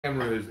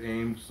camera is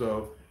aimed,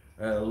 so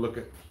look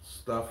at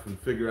stuff and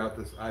figure out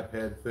this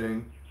iPad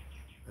thing.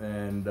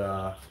 And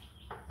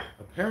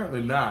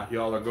apparently not.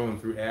 Y'all are going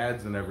through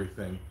ads and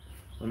everything.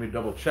 Let me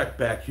double check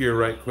back here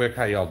right quick.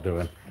 How y'all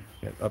doing?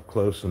 Get up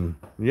close and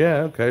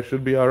yeah, okay,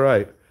 should be all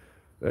right.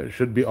 It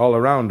should be all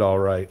around all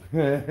right.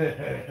 Yeah,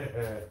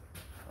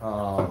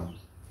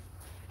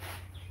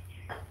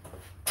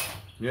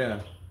 I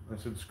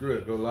said screw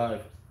it, go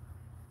live.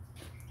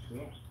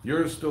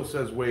 Yours still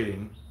says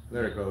waiting.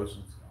 There it goes.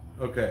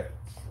 Okay.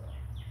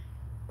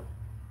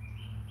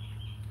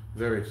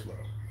 Very slow.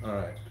 All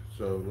right.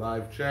 So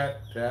live chat,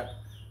 tap.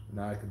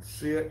 Now I can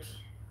see it.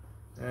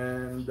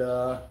 And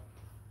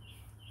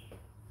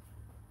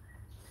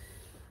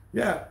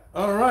yeah.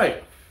 All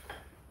right.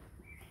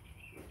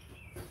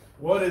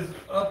 What is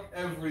up,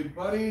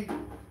 everybody?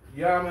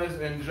 Yamez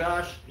and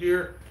Josh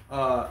here.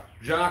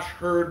 Josh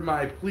heard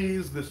my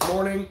pleas this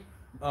morning.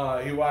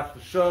 He watched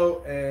the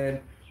show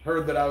and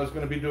heard that I was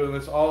going to be doing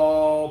this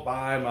all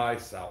by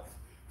myself.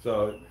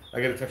 So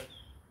I get a text,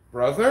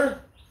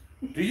 brother,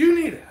 do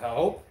you need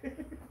help?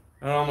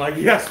 And I'm like,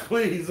 yes,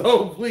 please.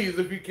 Oh, please,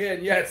 if you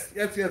can. Yes,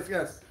 yes, yes,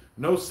 yes.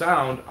 No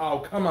sound. Oh,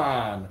 come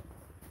on.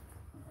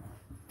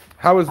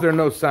 How is there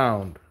no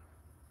sound?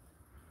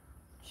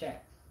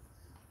 Check.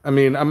 I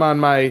mean, I'm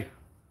on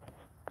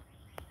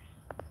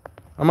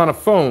a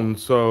phone,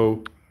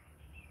 so.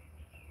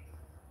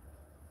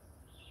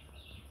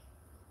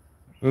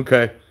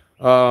 Okay.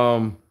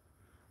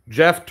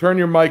 Jeff, turn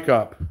your mic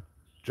up.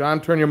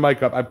 John, turn your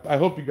mic up. I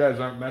hope you guys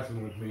aren't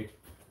messing with me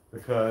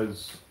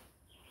because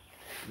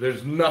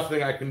there's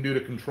nothing I can do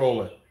to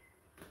control it.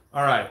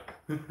 All right.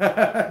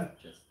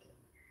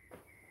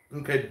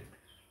 Okay.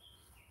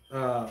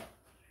 Let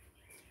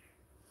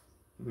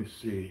me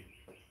see.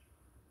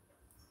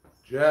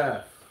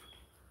 Jeff,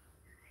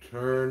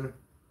 turn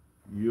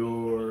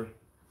your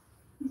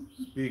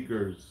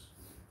speakers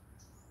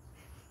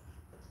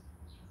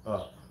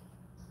up.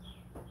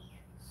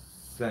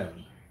 Send.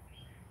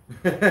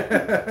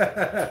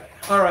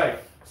 All right.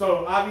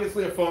 So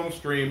obviously a phone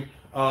stream.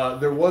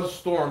 There was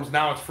storms.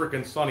 Now it's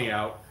freaking sunny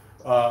out.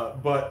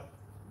 But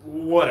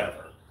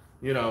whatever.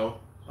 You know.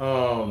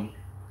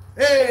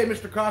 Hey,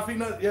 Mr. Coffee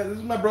Nut. Yeah, this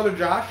is my brother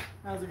Josh.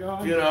 How's it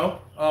going? You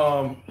know.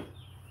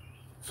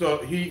 So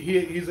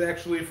he's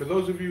actually, for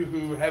those of you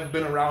who have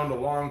been around a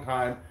long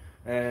time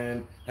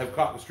and have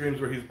caught the streams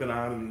where he's been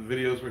on and the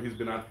videos where he's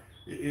been on,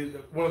 is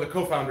one of the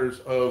co-founders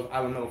of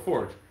Island Metal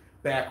Forge.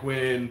 Back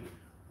when,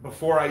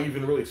 before I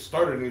even really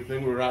started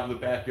anything, we were out in the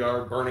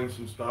backyard burning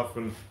some stuff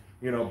and,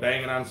 you know,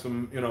 banging on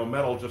some, you know,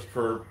 metal just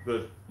for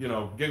the, you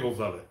know, giggles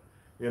of it,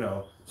 you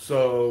know.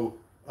 So,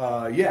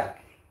 yeah.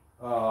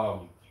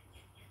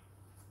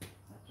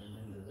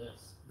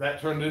 That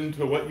turned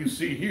into what you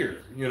see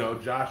here. You know,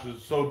 Josh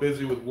is so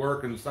busy with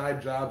work and side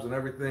jobs and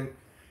everything.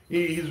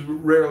 He's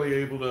rarely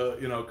able to,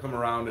 you know, come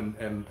around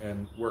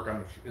and work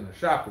in the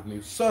shop with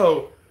me.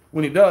 So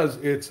when he does,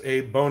 it's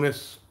a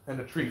bonus and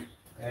a treat.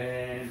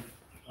 And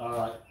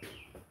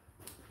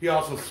he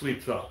also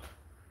sleeps up.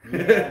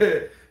 Yeah.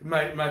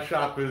 my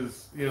shop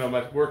is, you know,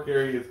 my work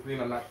area is clean.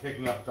 I'm not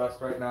kicking up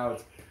dust right now.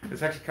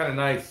 It's actually kind of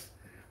nice.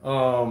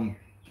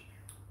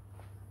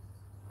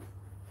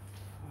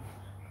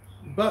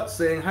 But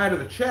saying hi to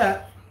the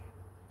chat,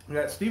 we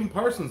got Stephen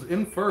Parsons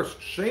in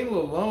first, Shane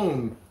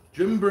Lalone,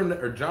 Jim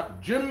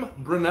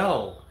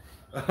Brunell,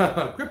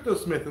 Crypto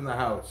Smith in the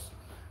house,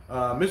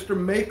 Mr.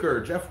 Maker,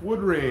 Jeff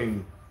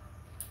Woodring,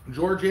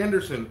 George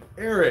Anderson,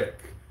 Eric,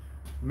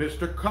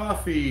 Mr.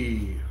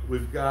 Coffee.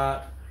 We've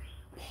got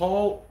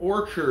Paul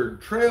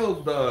Orchard, Trail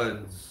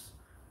Duds,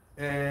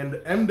 and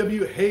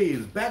MW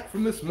Hayes back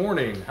from this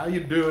morning. How you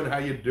doing? How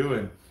you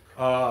doing?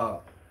 I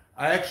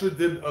actually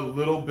did a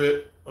little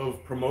bit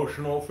of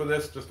promotional for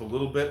this, just a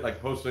little bit,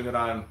 like posting it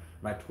on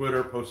my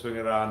Twitter, posting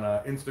it on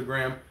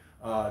Instagram.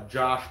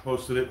 Josh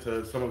posted it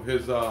to some of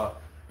his,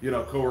 you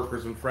know,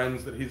 coworkers and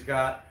friends that he's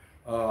got.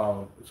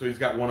 So he's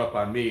got one up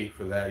on me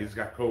for that. He's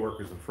got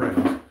coworkers and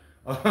friends.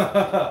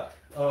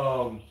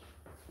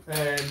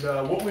 And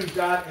what we've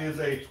got is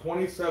a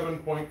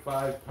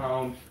 27.5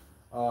 pound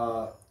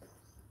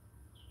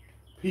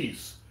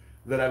piece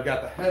that I've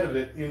got the head of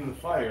it in the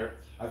fire.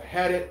 I've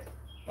had it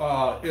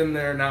in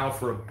there now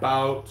for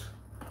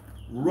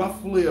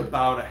roughly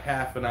about a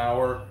half an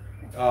hour,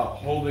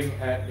 holding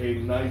at a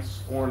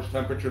nice orange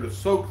temperature to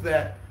soak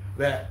that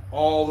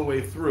all the way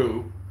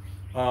through.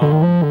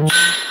 And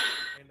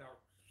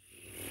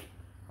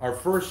our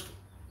first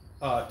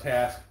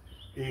task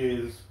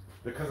is,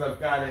 because I've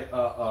got it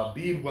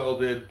bead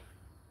welded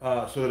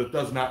so that it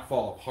does not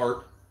fall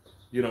apart,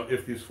 you know,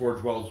 if these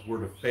forge welds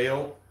were to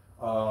fail.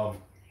 So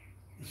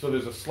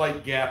there's a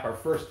slight gap. Our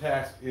first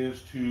task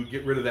is to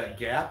get rid of that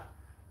gap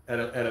at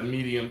a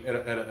medium, at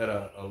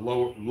a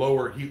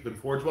lower heat than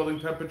forge welding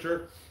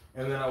temperature,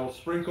 and then I will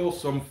sprinkle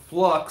some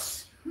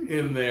flux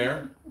in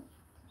there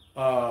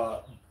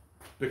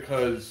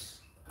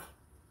because,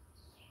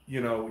 you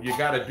know, you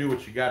got to do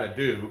what you got to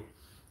do.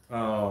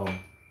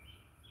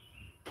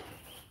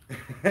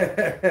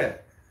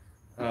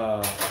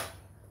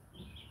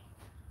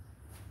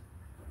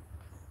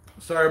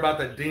 Sorry about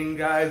that ding,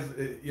 guys.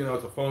 You know,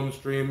 it's a phone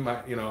stream.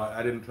 You know,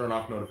 I didn't turn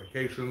off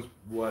notifications.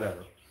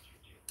 Whatever.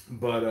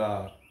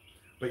 But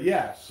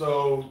yeah.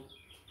 So,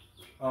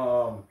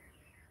 I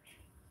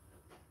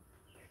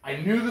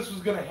knew this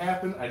was going to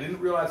happen. I didn't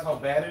realize how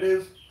bad it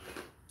is.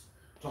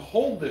 To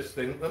hold this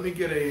thing, let me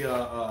get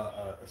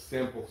a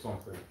sample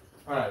something.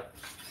 All right.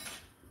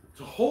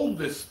 To hold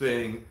this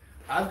thing,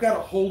 I've got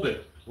to hold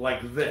it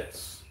like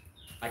this.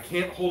 I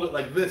can't hold it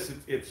like this.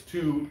 It's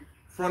too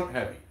front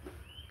heavy.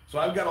 So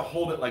I've got to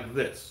hold it like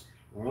this.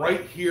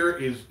 Right here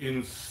is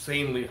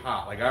insanely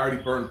hot. Like I already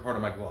burned part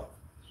of my glove.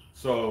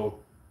 So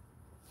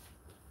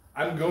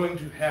I'm going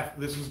to have,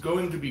 this is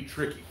going to be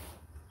tricky.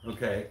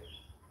 Okay?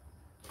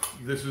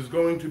 This is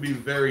going to be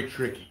very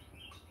tricky.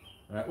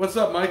 All right. What's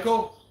up,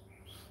 Michael?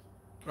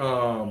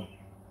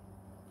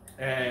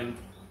 And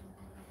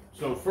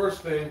so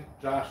first thing,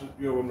 Josh,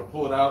 you know, we're going to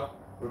pull it out.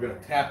 We're going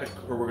to tap it,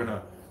 or we're going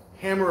to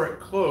hammer it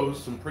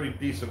closed, some pretty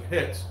decent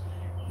hits.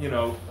 You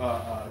know,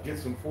 get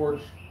some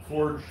forge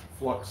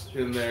flux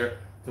in there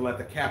to let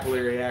the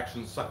capillary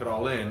action suck it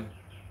all in,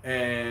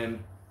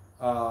 and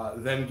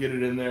then get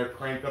it in there,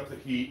 crank up the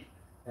heat,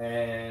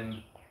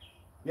 and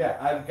yeah,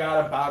 I've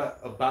got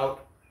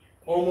about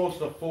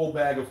almost a full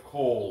bag of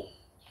coal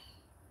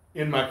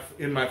in my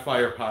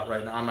fire pot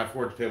right now, on my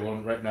forge table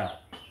right now.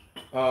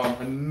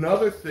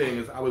 Another thing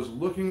is I was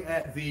looking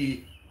at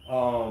the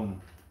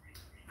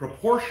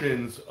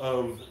proportions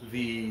of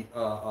the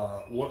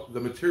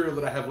material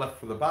that I have left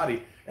for the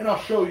body, and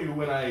I'll show you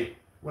when I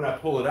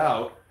pull it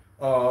out.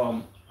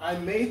 I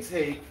may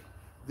take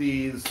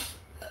these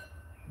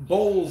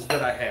bowls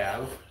that I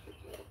have.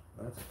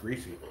 That's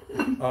greasy.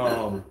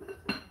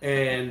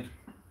 And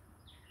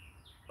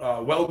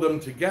weld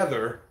them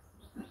together,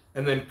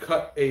 and then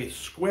cut a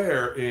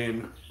square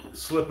in,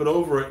 slip it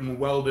over it, and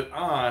weld it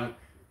on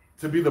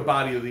to be the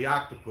body of the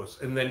octopus,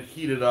 and then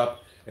heat it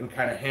up and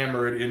kind of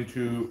hammer it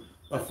into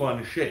a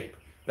fun shape.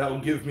 That will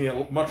give me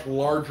a much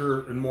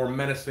larger and more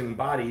menacing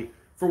body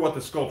for what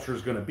the sculpture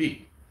is going to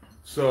be.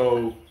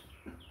 So,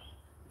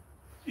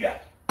 yeah.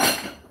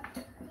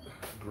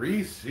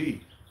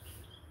 Greasy.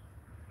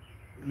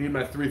 Need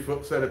my 3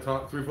 foot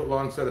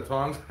long set of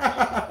tongs.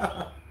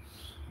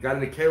 Got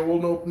any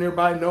KO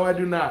nearby? No, I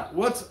do not.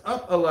 What's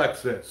up,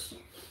 Alexis?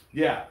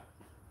 Yeah.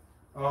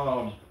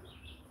 I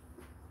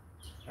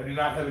do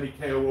not have any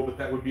KO wool, but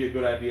that would be a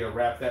good idea.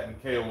 Wrap that in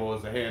KO wool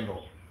as a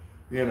handle.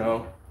 You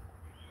know.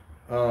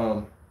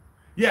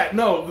 Yeah,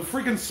 no, the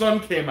freaking sun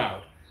came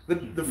out.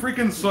 The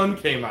freaking sun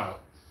came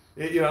out.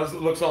 It, you know, it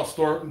looks all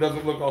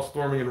doesn't look all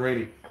stormy and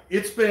rainy.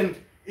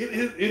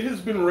 It has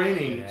been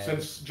raining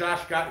since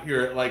Josh got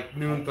here at like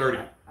noon 30.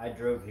 I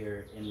drove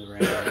here in the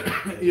rain.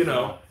 You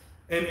know,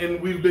 and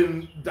we've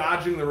been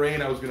dodging the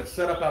rain. I was gonna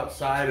set up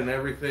outside and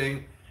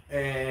everything,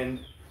 and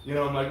you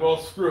know, I'm like, well,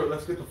 screw it.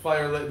 Let's get the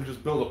fire lit and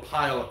just build a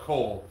pile of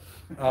coal.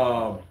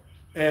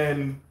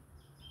 And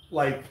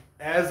like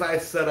as I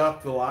set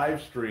up the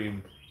live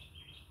stream,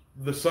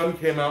 the sun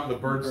came out and the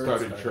birds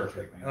started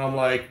chirping. And I'm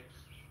like,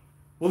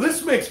 well,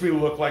 this makes me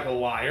look like a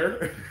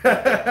liar.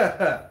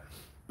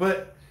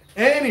 But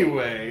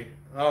anyway,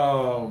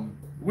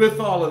 with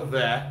all of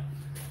that,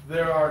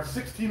 there are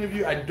 16 of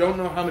you. I don't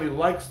know how many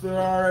likes there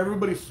are.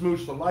 Everybody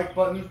smoosh the like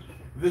button.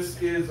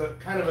 This is a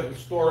kind of a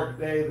historic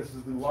day. This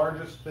is the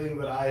largest thing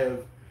that I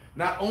have,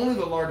 not only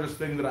the largest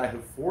thing that I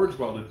have forge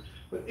welded,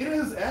 but it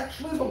is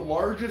actually the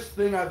largest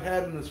thing I've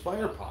had in this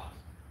fire pot.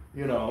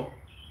 You know.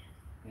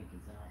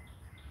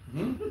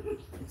 It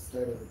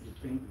started with your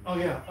pinky. Oh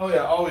yeah,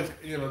 always,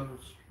 you know,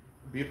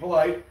 be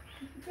polite.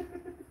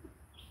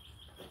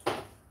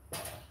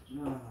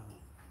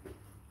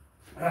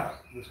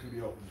 This can be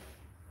opened.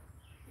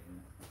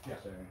 Yeah,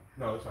 Sorry.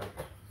 no, it's fine.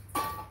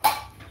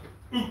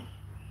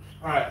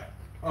 All right,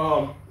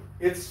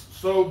 it's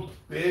so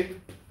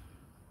big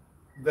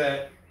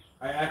that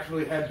I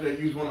actually had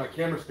to use one of my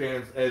camera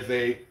stands as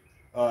a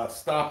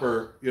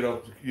stopper, you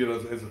know,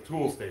 as a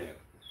tool stand,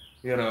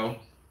 you know.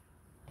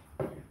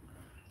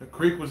 The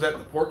creek was at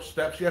the porch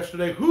steps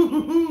yesterday. Hoo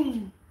hoo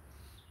hoo.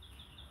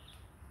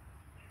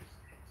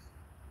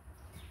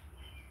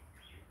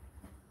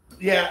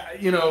 Yeah,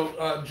 you know,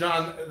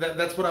 John,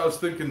 that's what I was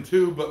thinking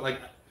too. But like,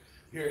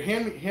 here,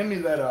 hand me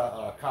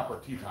that copper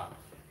T-top.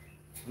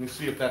 Let me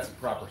see if that's a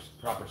proper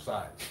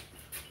size.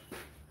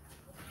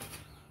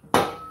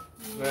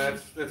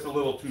 That's a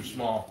little too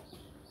small.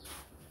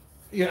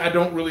 Yeah, I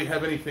don't really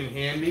have anything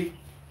handy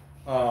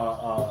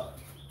to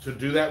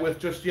do that with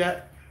just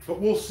yet. But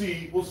we'll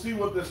see. We'll see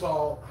how this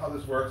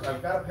works.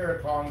 I've got a pair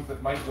of tongs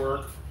that might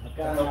work. I've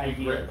got an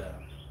idea though.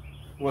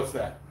 What's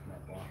that?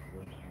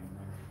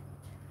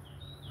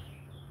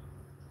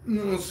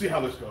 We'll see how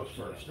this goes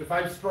first. If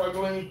I'm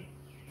struggling,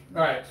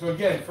 all right. So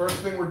again, first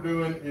thing we're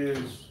doing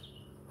is.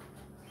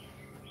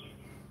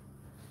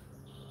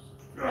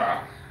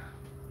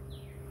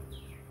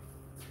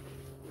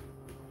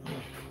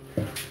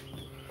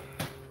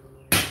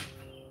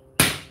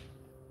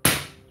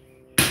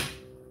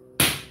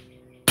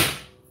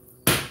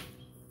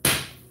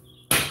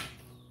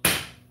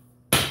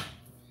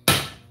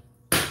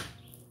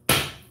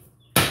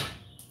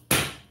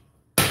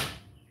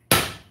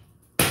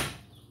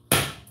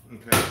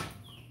 Okay.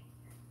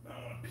 I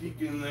want to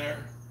peek in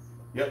there.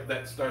 Yep,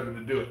 that started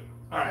to do it.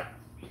 All right.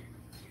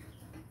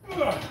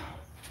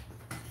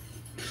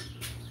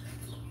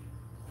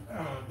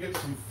 Get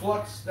some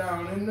flux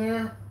down in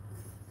there.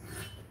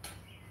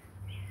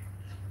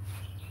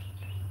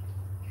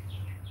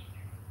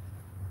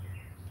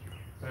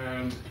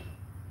 And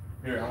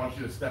here, I want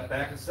you to step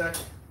back a sec,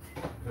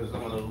 because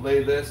I'm going to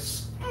lay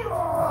this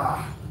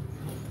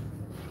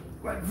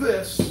like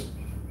this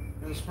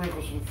and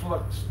sprinkle some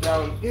flux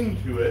down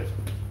into it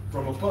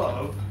from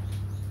above.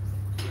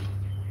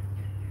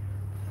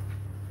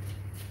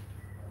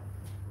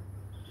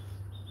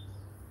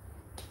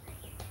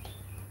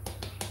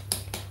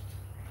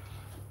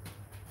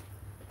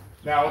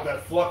 Now what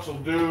that flux will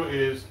do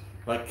is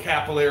like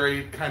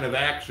capillary kind of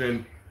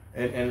action,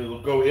 and it'll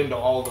go into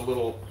all the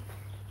little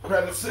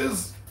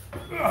crevices.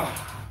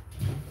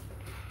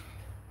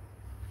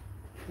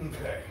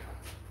 Okay.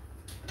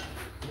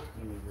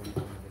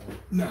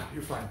 No,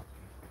 you're fine.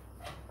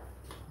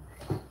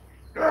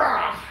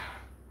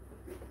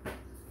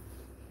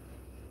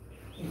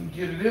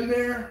 Get it in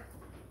there.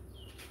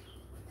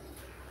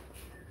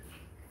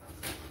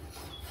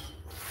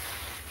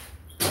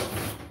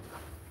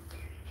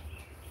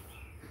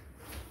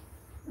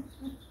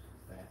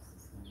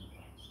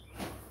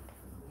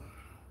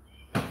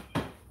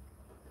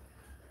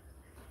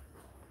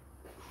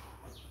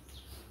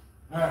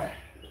 All right,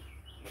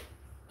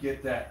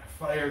 get that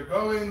fire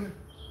going.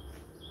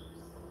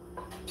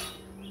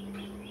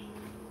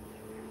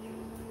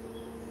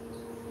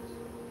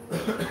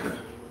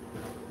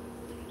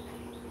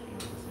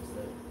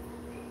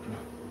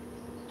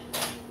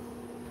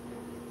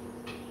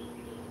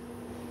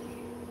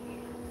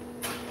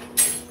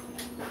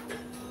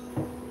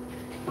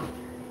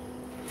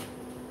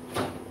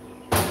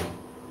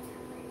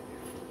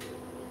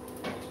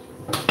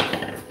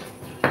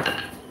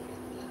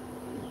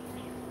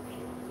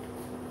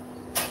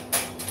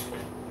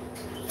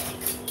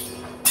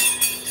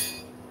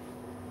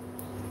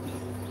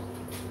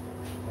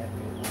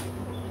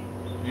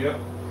 Yep.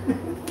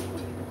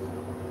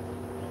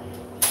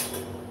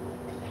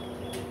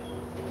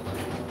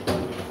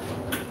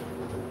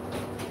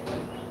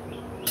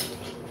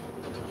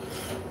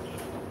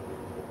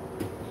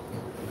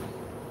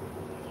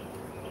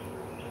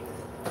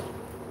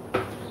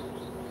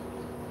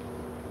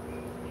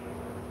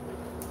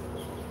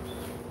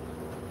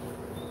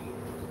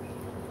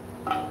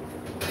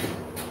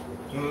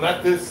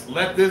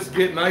 Let this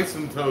get nice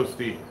and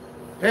toasty.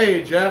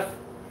 Hey, Jeff.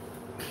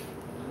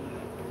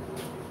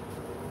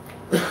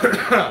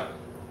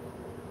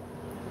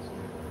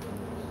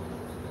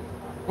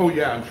 Oh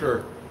yeah, I'm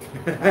sure.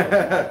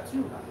 This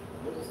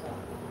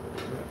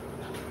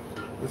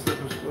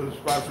was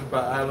sponsored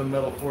by Island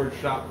Metal Forge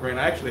Shop Crane.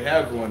 I actually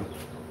have one.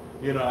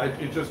 You know,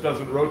 it just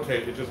doesn't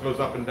rotate. It just goes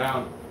up and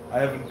down. I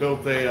haven't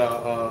built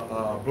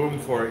a boom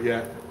for it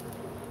yet.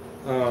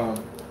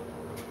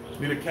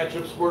 Need a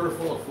ketchup squirter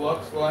full of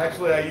flux? Well,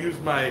 actually, I used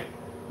my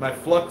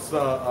flux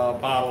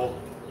bottle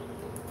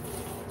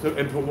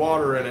and put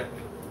water in it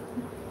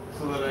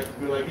so that I could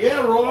be like,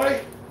 yeah,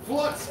 Roy,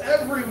 flux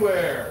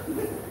everywhere.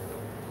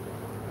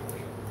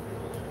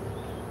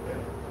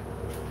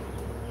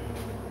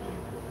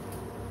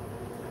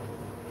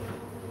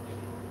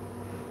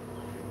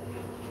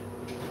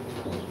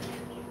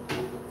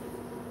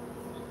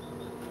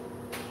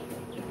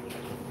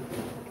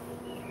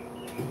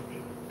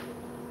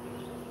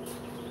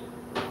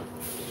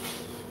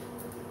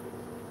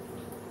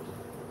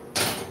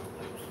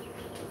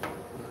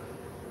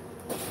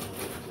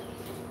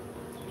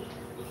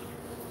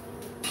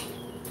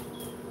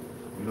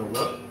 You know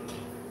what?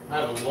 I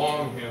have a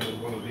long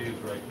handled one of these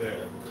right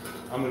there.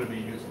 I'm going to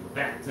be using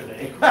that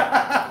today.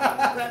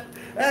 That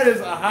is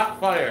a hot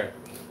fire.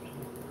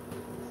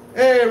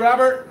 Hey,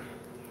 Robert.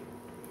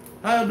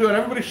 How you doing?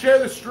 Everybody share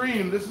the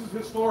stream. This is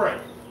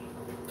historic.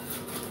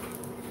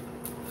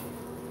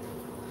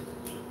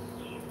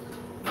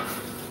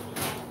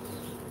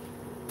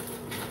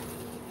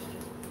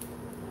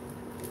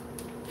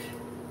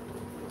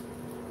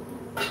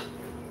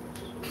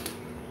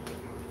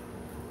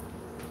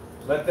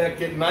 Let that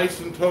get nice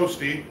and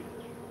toasty.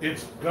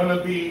 It's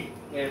gonna be me.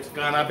 It's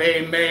gonna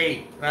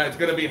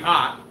be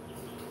hot.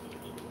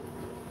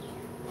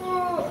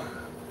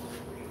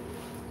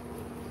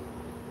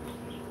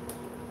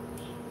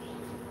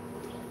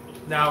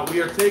 Now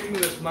we are taking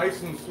this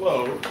nice and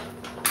slow.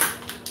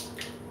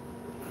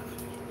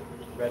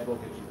 Red Bull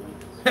gives you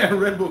wings.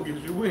 Red Bull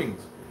gives you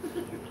wings.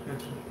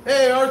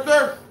 Hey,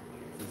 Arthur.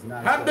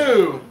 How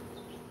do?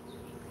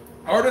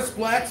 Artist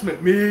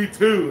blacksmith. Me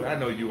too. I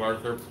know you,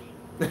 Arthur.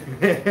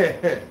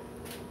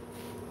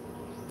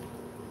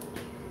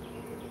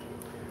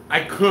 I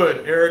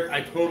could, Eric.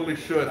 I totally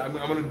should. I'm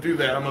going to do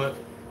that. I'm going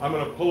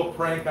to pull a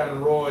prank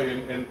on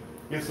Roy and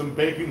get some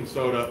baking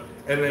soda,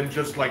 and then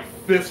just like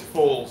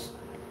fistfuls,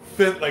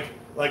 like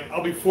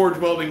I'll be forge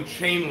welding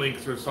chain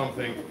links or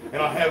something, and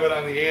I'll have it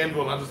on the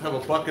anvil, and I'll just have a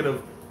bucket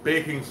of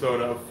baking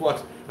soda, of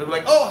flux, and I'll be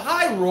like, "Oh,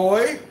 hi,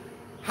 Roy.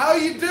 How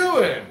you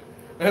doing?"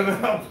 And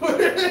then I'll put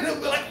it in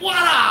and be like,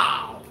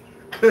 "Wow."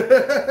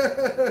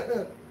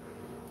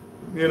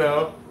 You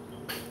know.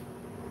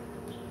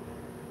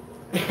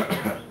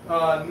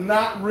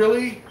 Not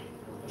really,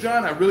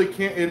 John. I really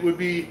can't. It would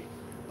be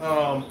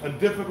a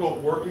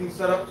difficult working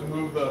setup to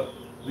move the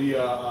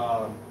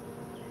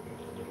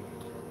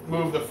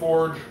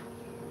forge,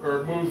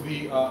 or move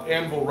the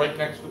anvil right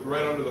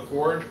under the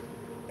forge,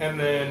 and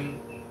then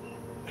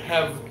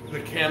have the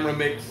camera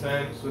make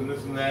sense and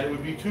this and that. It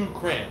would be too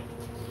cramped.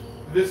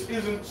 This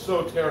isn't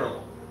so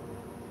terrible,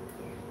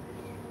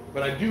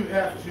 but I do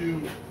have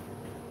to.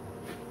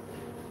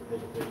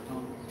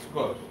 It's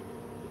close.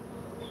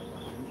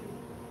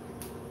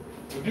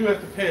 We do have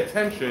to pay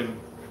attention.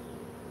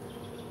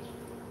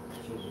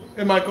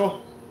 Hey,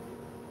 Michael.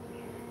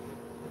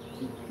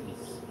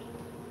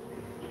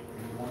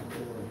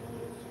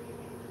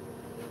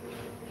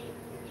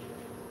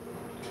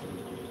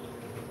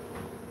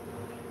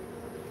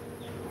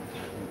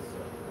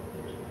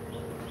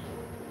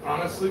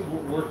 Honestly,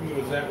 working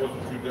with that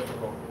wasn't too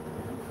difficult.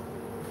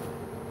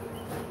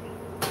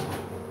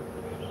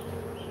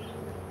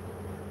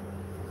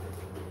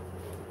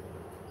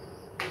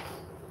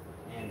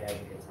 And as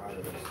it gets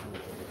harder, the skin will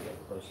get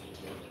closer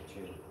together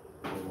too.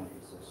 They won't be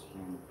so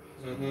strong.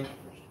 Mm-hmm.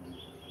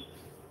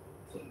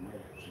 So it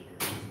might actually be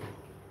easier.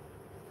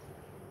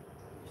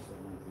 Still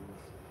want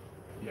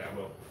these. Yeah,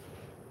 well.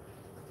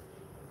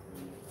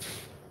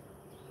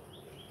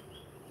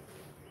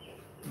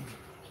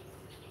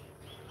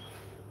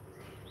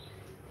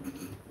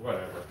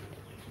 Whatever.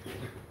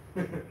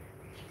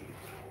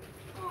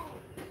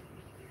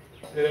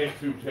 It ain't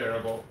too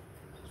terrible.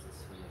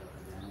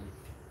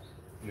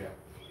 Yeah.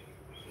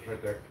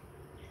 Right there.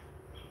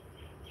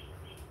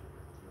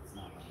 It's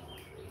not that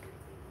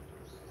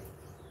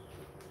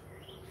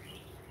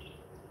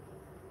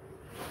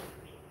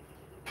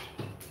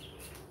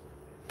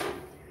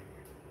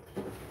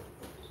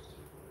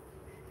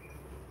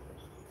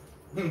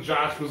long.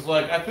 Josh was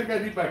like, I think I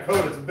need my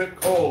coat. It's a bit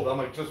cold. I'm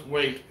like, just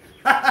wait.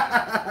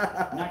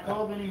 Not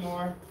cold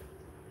anymore.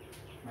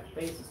 My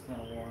face is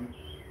kind of warm.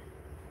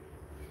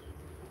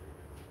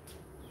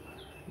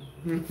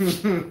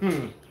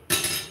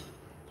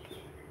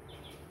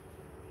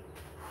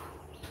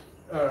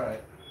 All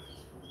right.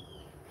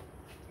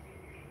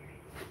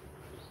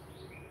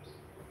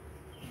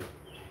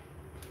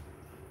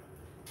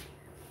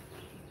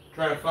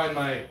 Trying to find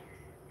my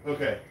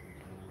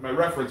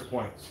reference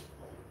points.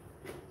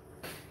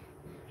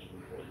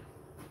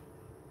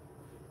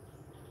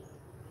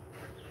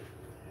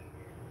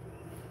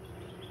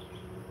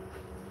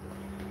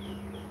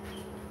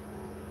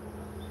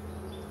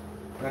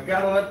 I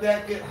gotta let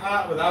that get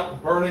hot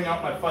without burning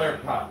out my fire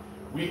pot.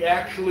 We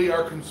actually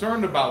are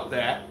concerned about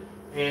that,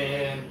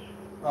 and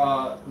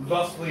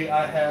thusly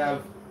I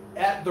have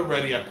at the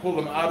ready. I pulled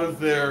them out of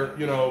their,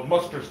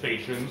 muster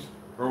stations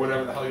or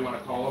whatever the hell you want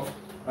to call them.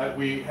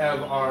 We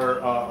have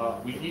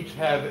our, we each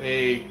have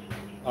a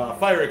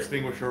fire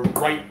extinguisher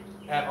right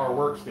at our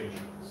workstations.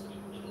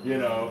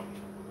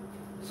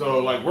 So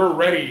like we're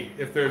ready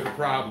if there's a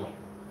problem.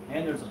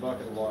 And there's a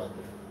bucket of water.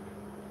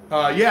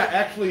 Yeah,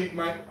 actually,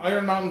 my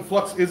Iron Mountain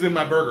Flux is in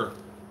my burger.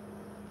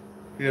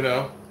 It's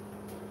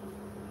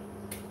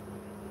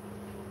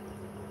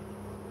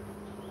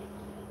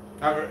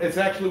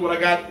actually what I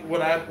got.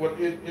 What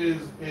it is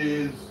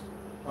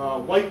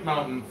White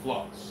Mountain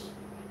Flux.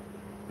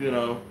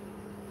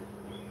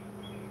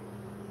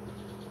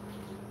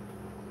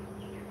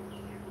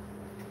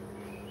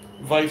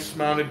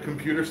 Vice-mounted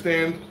computer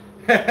stand.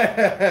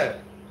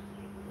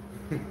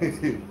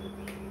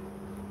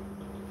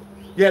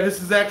 Yeah,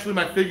 this is actually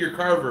my figure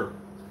carver.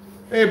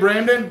 Hey,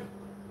 Brandon.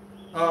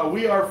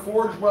 We are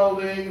forge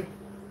welding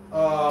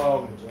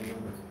a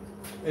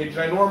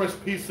ginormous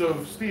piece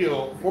of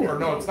steel. Or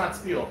no, it's not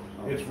steel.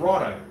 It's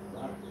wrought iron.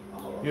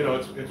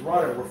 It's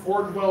wrought iron. We're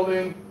forge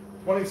welding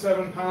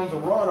 27 pounds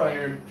of wrought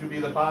iron to be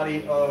the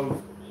body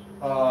of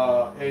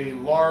a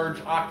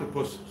large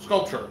octopus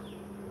sculpture.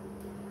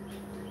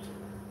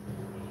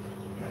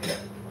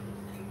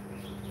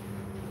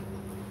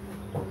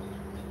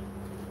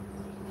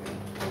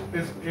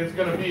 It's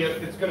gonna be a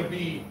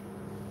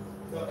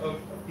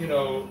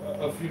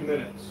few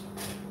minutes.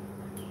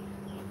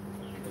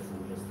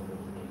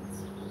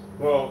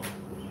 Well,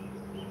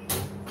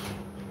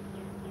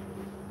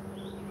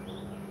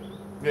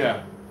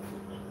 yeah.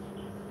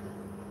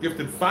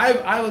 Gifted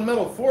 5 Island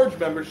Metal Forge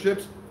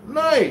memberships.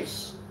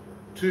 Nice.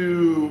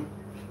 To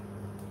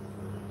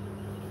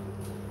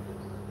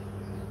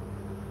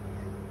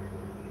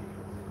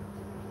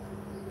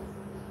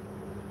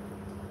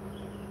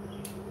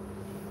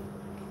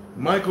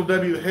Michael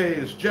W.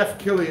 Hayes, Jeff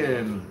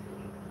Killian.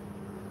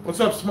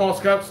 What's up, Small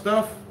Scout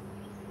stuff?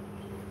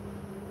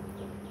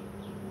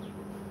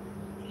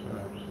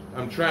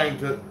 I'm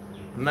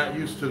not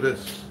used to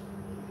this.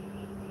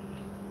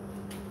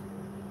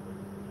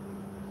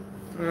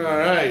 All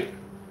right.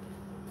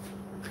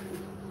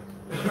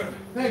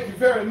 Thank you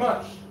very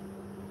much.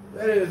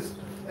 That is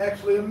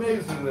actually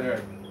amazing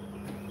there.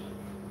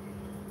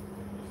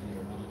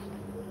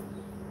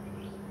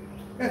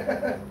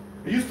 Are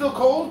you still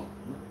cold?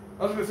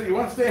 I was going to say, you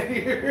want to stand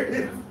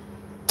here?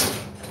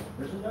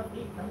 There's enough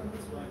heat coming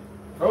this way.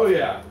 Oh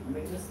yeah. I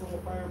mean, this little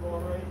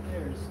fireball right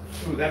there is.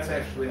 Ooh, that's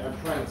actually, I'm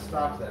trying to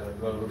stop that of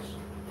those.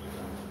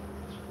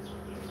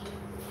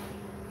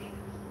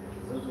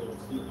 Those are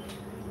what's heat.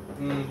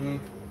 Mm-hmm.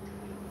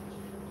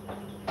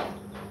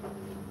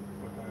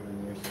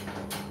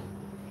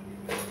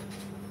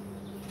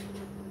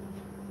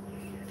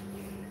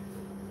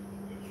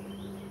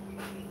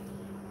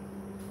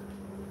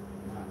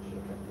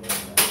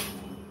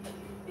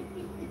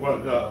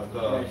 What, Yeah,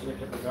 I should have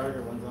kept the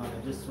garter ones on.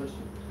 I just switched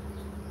them.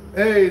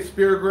 Hey,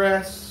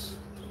 Speargrass.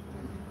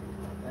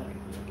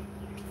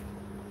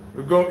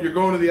 You're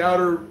going to the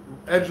outer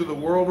edge of the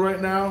world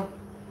right now?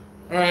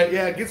 Alright,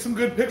 yeah, get some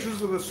good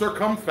pictures of the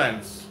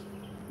circumference.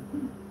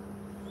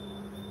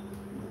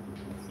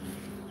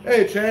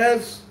 Hey,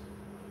 Chaz.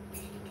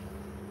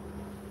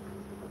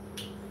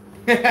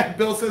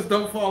 Bill says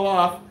don't fall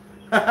off.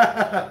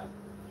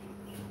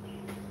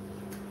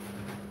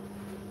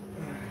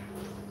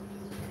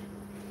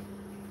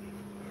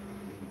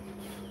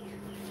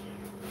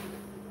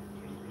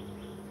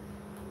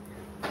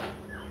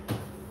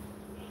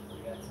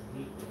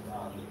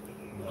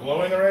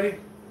 Glowing already?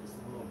 Just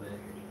a little bit.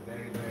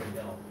 Very, very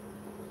dull.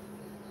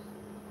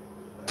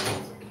 But I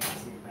also can't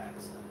see the back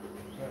stuff.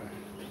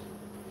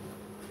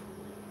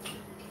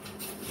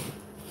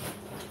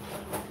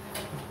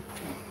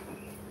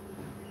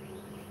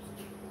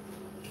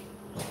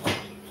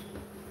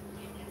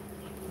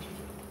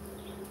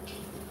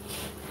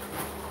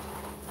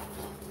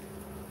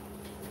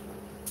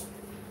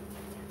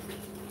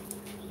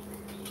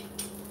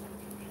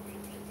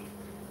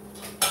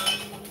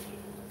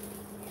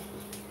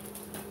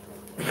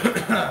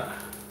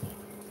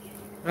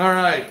 All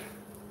right.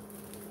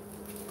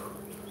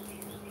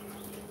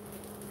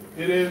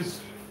 It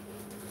is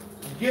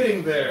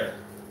getting there.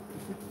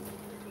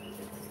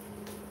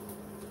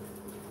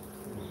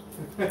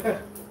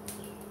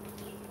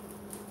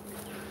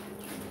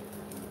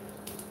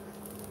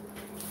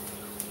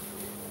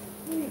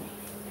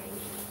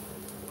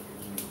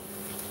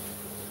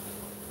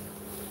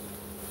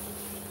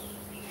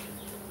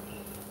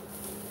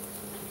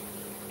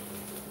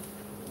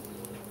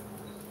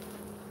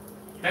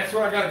 That's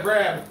what I gotta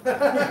grab.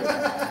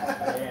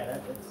 Yeah,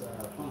 that's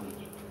fun.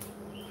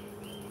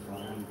 Well,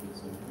 I'm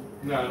concerned.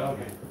 No,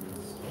 okay.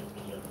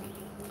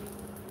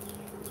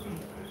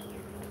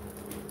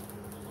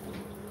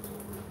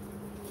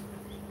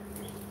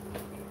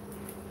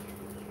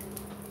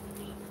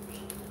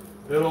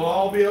 It'll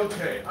all be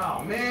okay.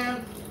 Oh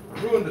man,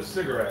 I ruined the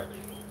cigarette.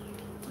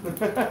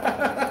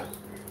 That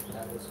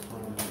was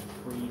from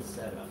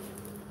pre-setup.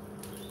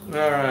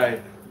 All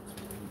right.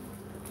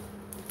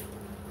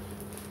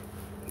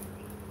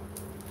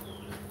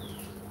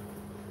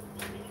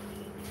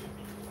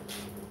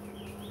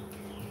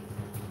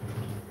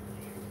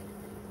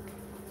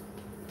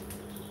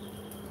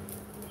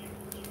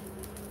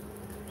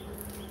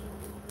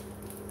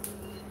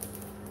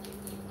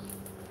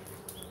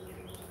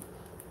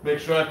 Make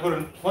sure I put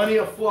in plenty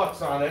of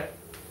flux on it.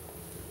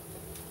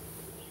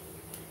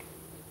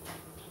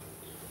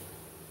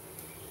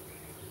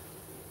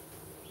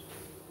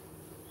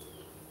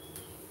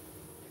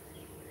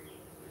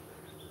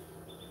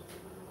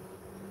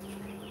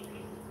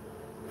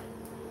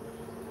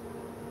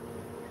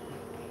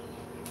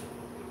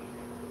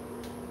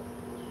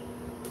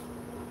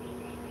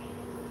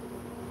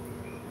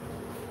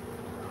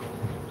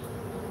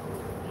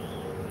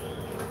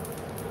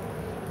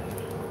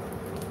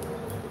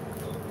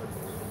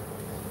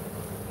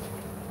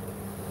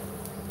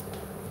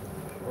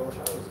 Well, if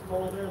I was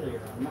cold earlier,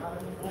 I'm not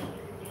anymore.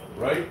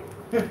 Right?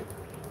 And it's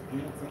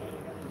only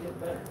going to get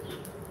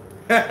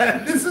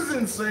better. This is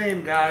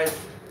insane, guys.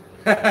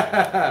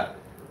 We're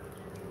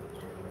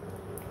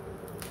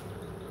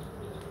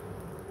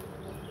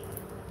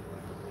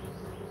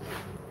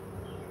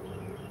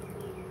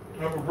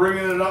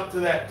bringing it up to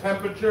that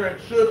temperature. It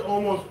should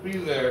almost be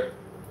there.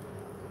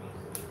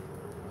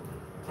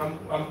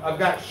 I've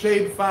got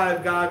Shade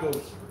 5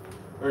 goggles,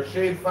 or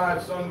Shade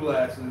 5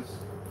 sunglasses,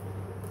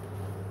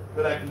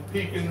 that I can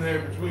peek in there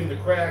between the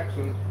cracks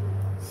and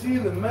see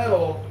the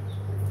metal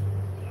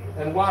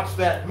and watch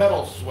that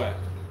metal sweat.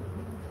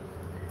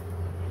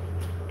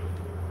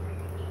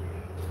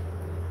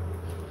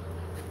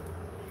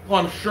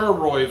 Well, I'm sure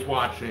Roy's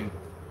watching.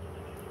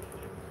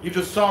 He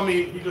just saw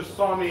me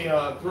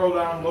throw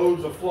down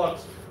loads of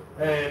flux,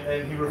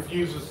 and he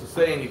refuses to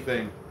say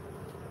anything.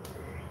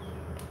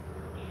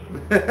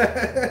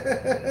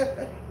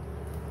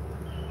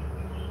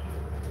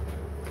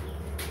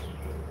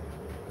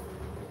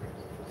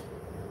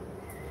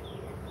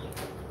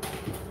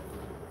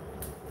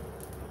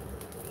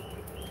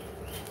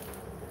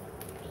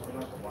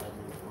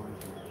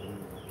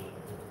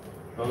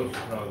 Those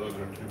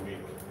are too weak.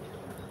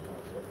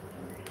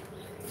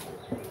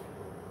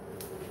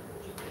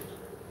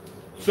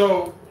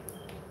 So,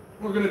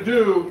 what we're going to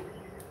do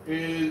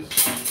is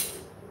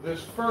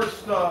this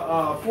first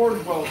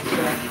Forgin weld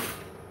set,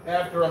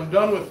 after I'm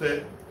done with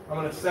it, I'm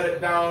going to set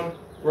it down.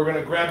 We're going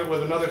to grab it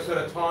with another set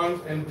of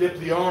tongs and dip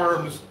the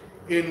arms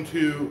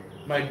into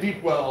my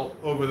deep well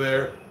over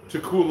there to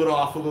cool it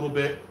off a little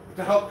bit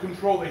to help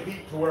control the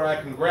heat to where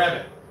I can grab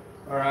it.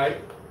 All right.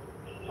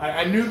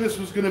 I knew this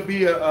was going to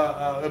be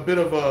a bit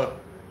of a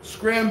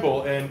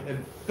scramble,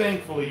 and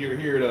thankfully you're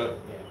here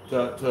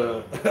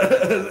to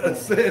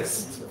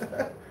assist.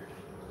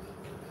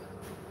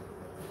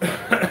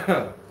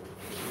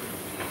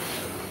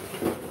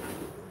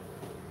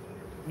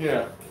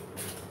 Yeah.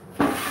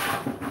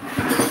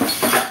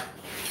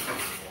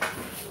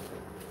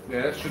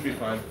 Yeah, that should be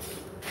fine.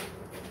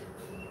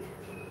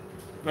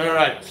 All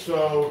right,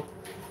 so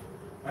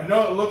I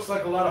know it looks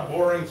like a lot of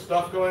boring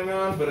stuff going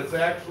on, but it's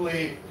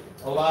actually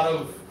a lot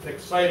of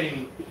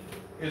exciting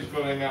is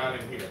going on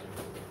in here.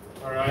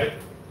 All right.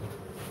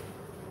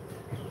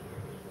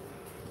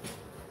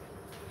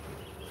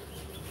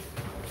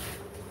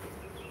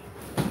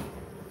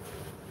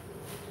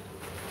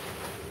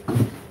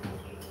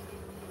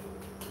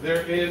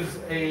 There is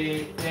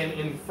an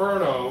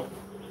inferno,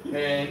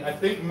 and I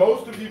think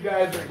most of you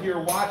guys are here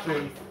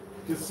watching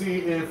to see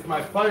if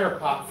my fire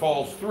pot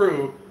falls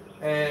through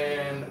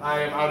and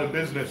I am out of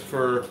business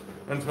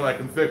until I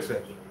can fix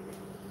it.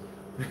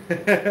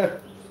 Clear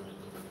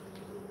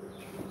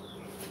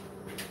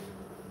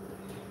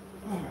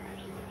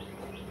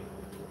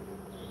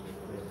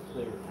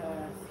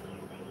path.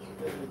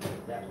 Good.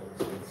 That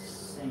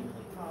looks insanely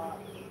hot.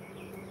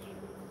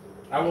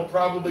 I will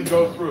probably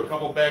go through a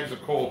couple bags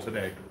of coal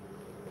today.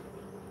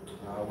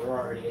 We're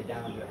already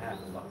down to half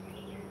a bucket. I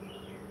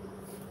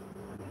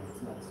mean,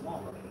 it's not a small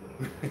bucket.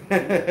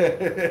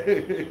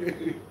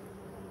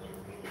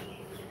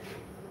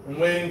 I'm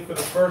waiting for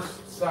the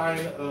first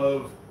sign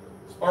of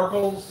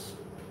sparkles.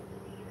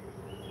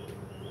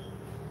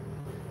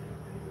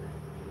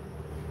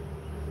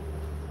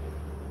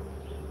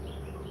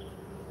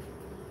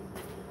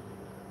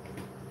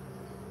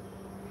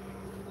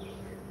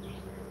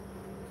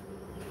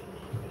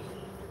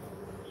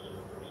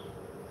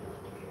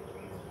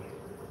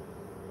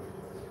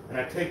 And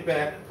I take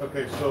back,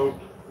 okay, so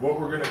what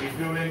we're going to be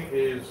doing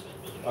is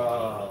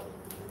the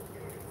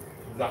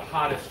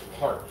hottest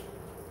part.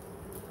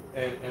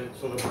 And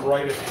so the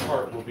brightest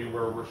part will be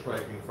where we're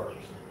striking first.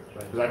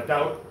 Because I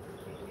doubt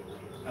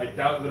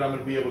that I'm going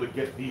to be able to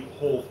get the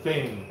whole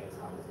thing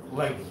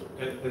length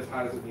as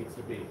hot as it needs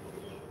to be.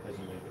 Because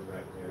you make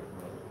direct air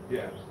flow.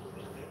 Yeah.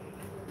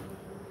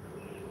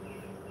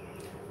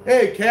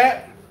 Hey,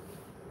 Cat.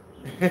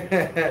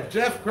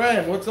 Jeff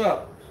Crane, what's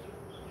up?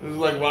 This is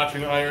like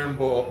watching iron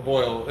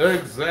boil.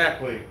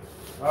 Exactly.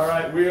 All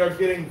right, we are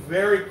getting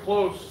very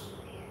close,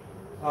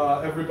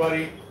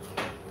 everybody.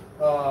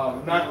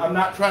 I'm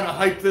not trying to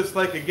hype this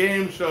like a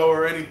game show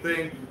or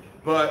anything,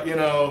 but you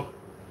know,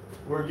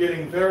 we're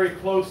getting very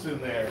close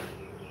in there.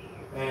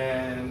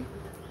 And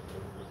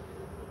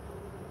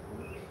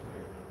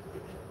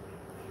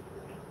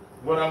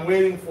what I'm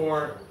waiting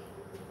for,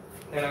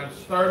 and I'm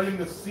starting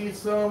to see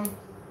some,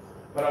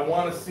 but I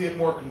want to see it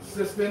more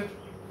consistent,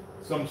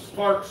 some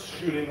sparks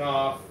shooting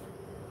off.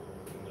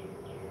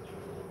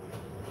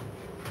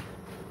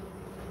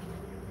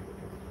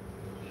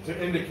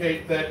 To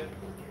indicate that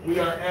we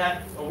are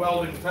at a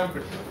welding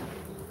temperature.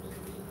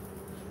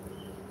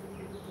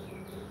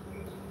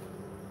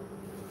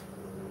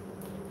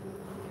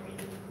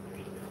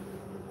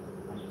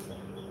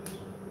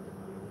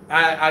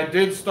 I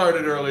did start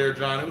it earlier,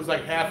 John. It was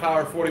like half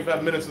hour,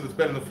 45 minutes that it's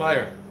been in the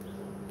fire.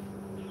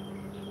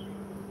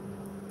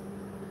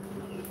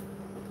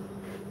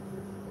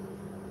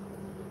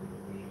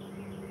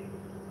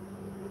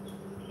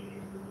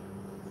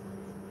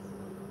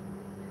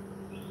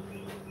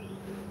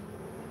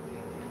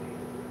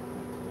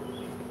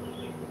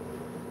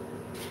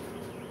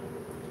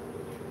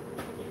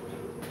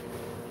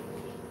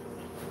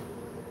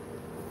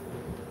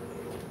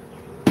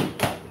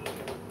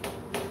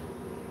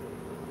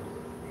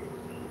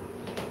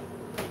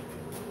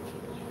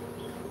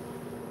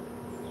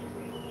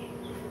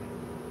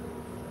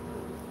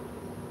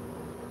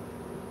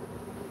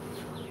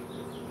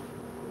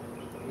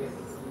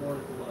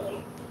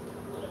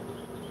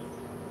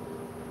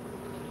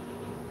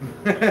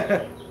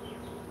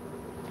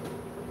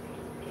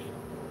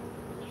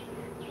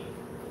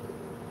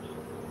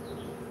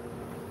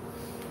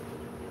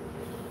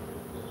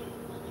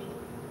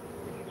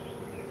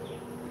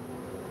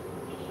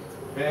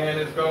 Fan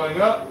is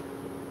going up.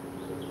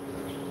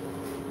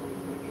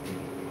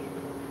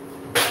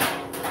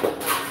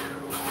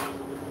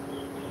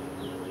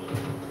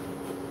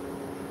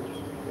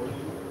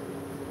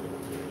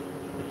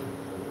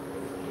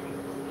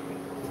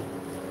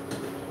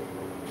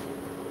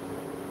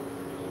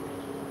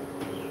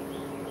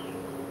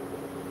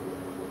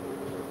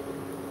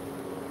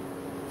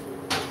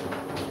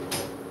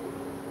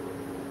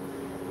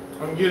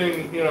 I'm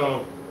getting, you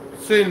know,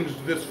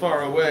 singed this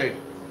far away.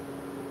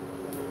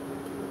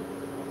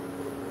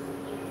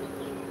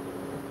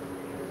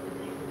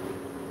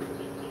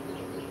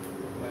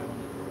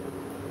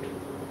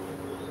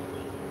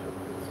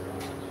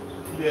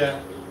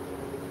 Yeah.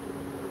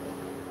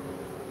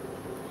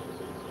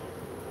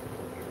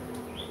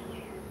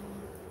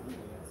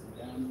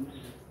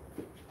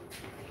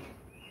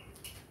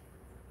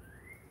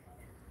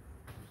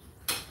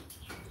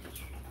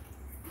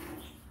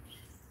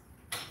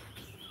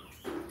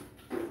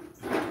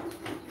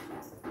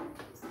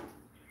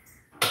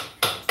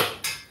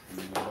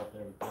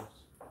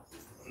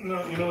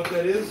 No, you know what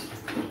that is?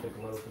 Big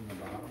loaf in the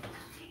bottom.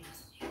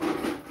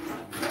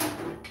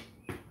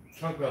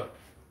 Chunk of.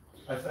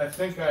 I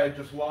think I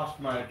just lost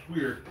my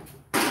tweer.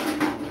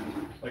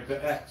 Like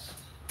the X.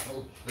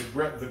 Oh, The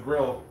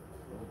grill.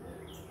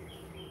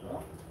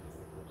 well,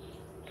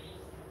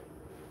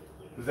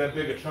 Because that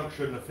big a chunk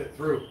shouldn't have fit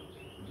through.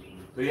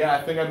 But yeah,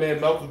 I think I may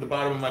have melted the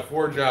bottom of my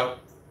forge out.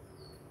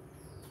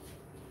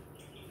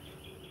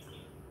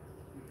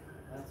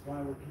 that's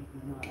why we're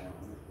keeping an eye on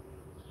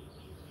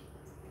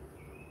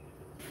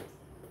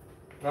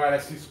it. Alright, I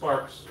see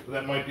sparks.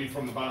 That might be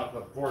from the bottom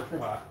of the forge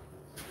pot.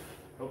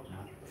 Hope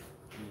not.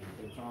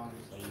 Big tongs,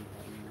 so you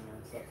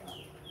have set that.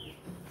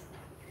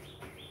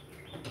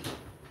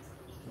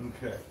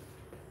 Okay.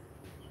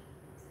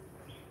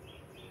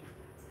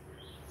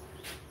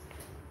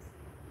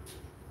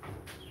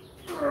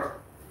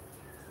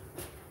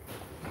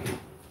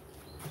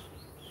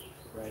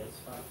 Right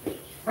spot.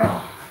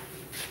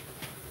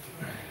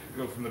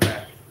 Go from the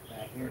back.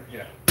 Back here.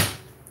 Yeah.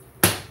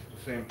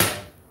 The same time.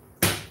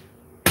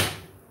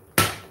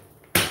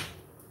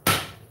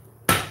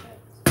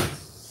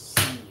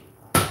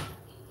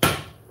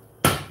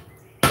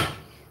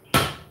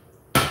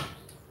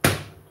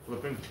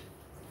 Flipping.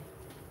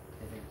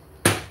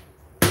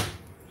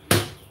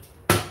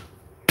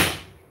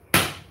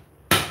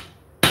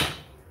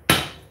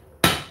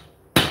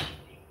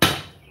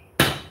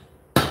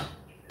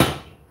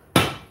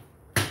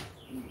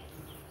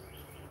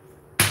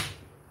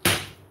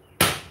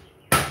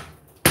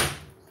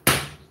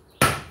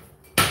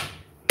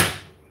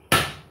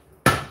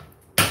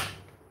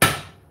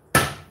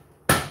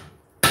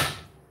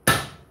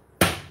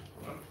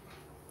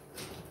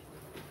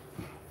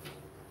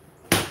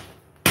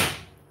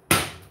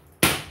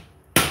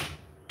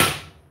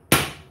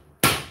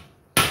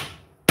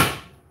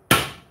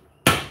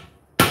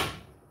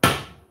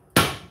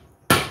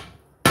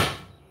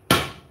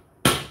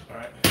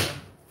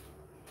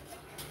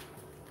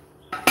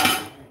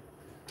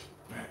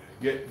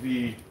 Get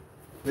the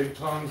big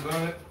tongs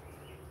on it.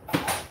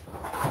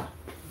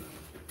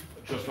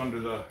 Just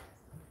under the,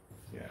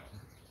 yeah,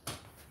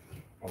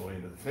 all the way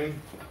into the thing.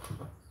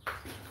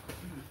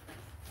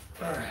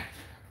 All right.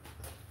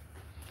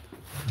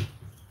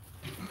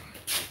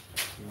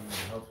 You want me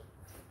to help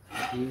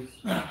with these?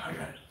 I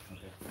got it.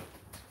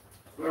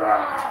 Okay.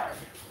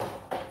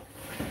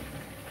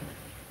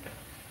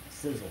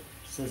 Sizzle,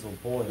 sizzle,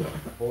 boil,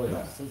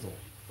 boil, sizzle,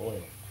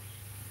 boil.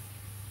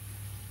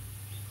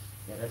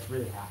 Yeah, that's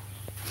really hot.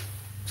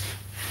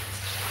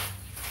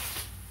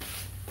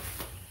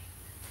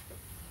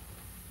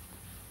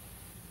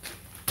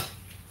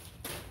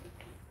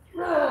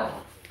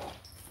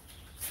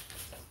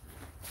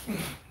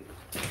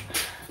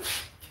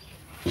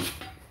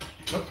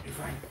 Nope, you're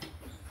fine.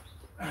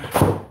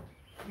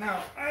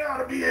 Now, I ought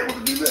to be able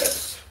to do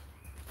this.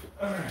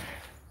 All right.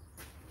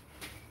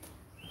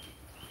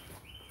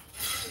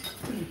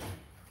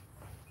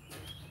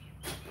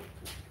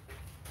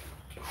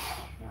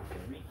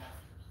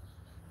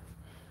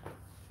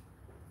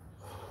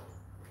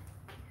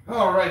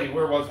 Alrighty,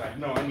 where was I?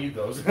 No, I need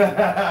those.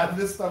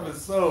 This stuff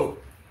is so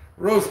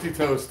roasty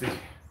toasty.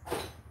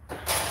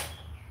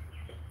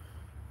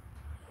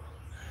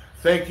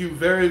 Thank you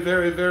very,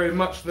 very, very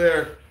much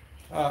there,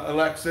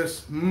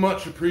 Alexis.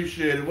 Much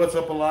appreciated. What's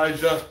up,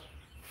 Elijah?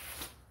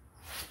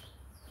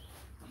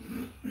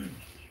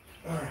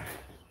 Alright.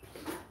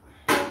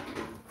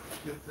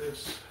 Get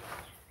this.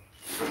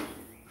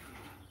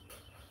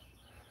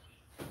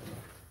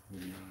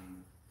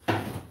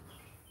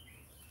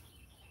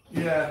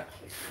 Yeah.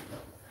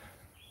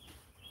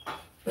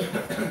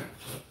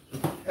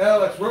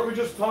 Alex, weren't we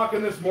just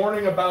talking this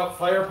morning about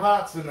fire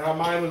pots and how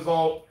mine was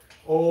all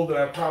old and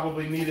I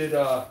probably needed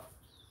to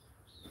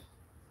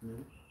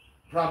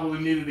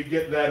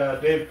get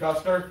that Dave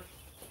Custer?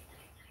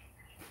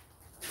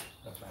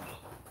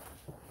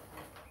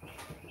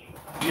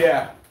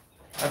 Yeah.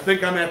 I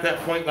think I'm at that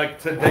point like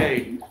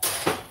today.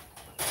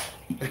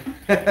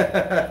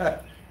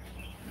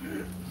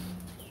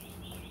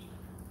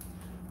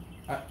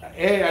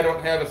 A, I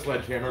don't have a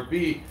sledgehammer.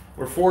 B,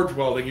 we're forge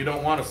welding. You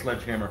don't want a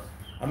sledgehammer.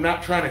 I'm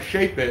not trying to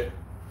shape it.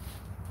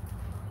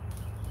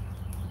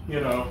 You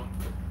know.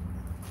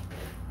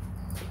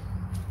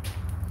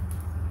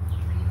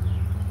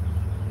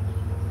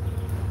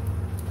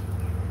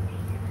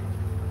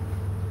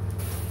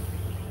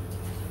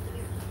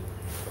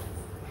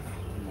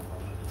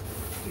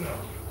 No.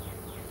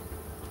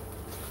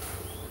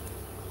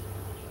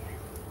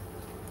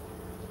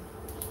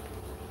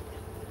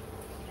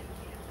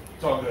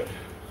 It's all good.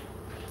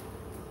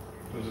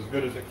 It was as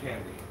good as it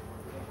can be.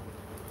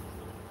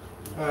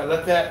 All right,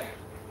 let that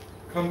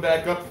come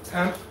back up to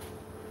temp.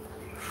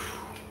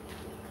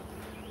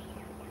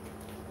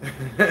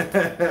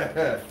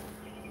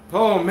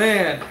 Oh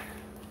man.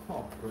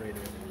 Oh, great.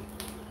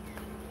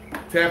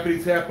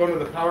 Tappity tap under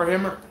the power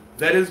hammer.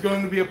 That is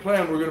going to be a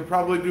plan. We're going to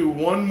probably do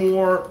one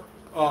more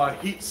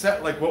heat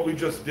set like what we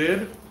just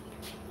did.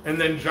 And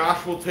then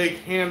Josh will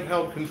take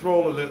handheld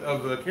control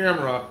of the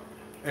camera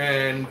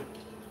and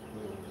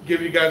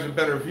give you guys a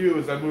better view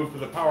as I move to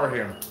the power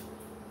hammer.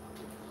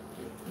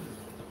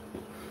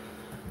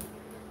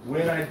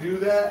 When I do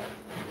that,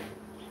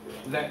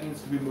 that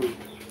needs to be moved,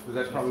 because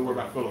that's probably where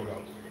my foot will go.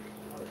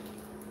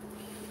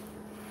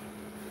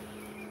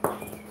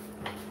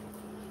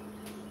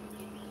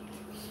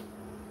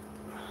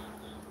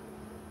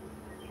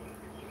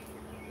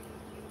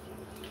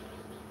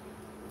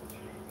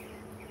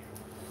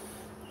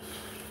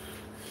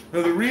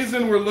 Now the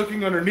reason we're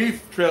looking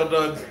underneath trail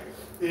duds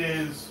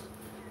is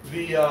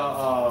the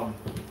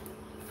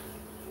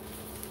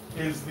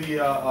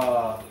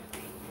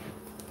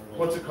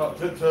what's it called?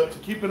 To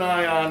keep an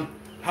eye on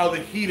how the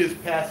heat is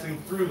passing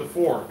through the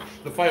forge,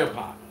 the fire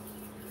pot.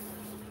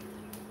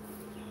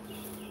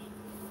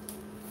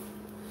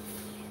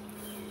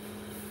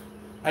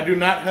 I do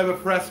not have a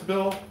press,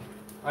 Bill.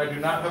 I do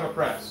not have a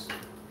press.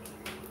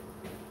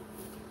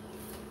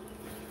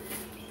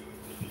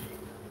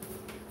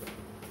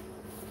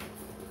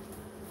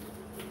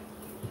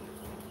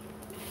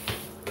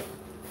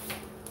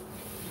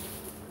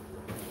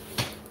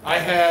 I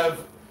have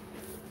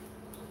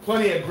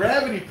plenty of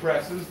gravity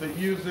presses that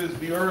uses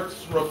the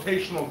Earth's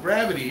rotational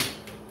gravity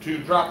to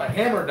drop a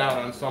hammer down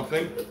on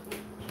something.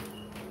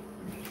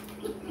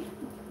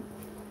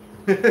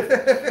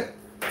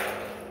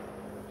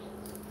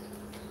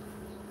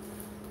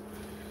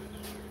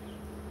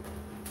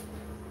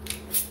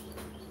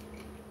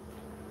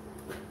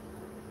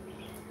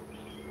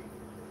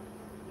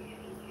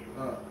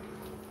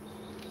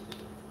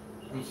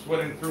 I'm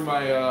sweating through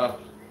my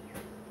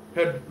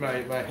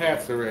my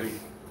hats already.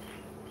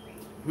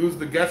 Who's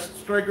the guest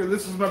striker?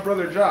 This is my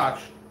brother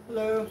Josh.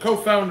 Hello.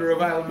 Co-founder of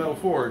Island Metal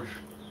Forge.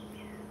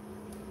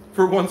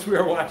 For once we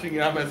are watching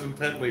Yamez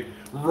intently.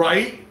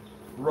 Right?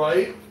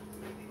 Right?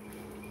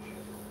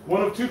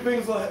 One of three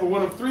things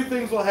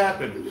will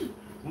happen.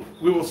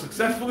 We will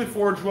successfully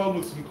forge weld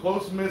with some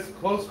close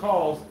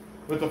calls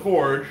with the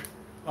forge.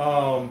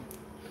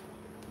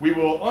 We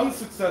will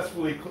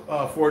unsuccessfully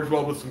forge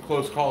weld with some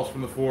close calls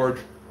from the forge,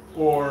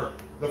 or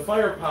the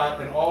fire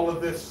pot and all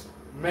of this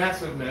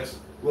massiveness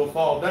will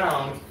fall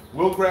down.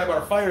 We'll grab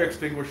our fire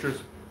extinguishers,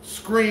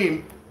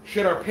 scream,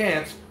 shit our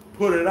pants,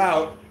 put it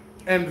out,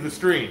 end the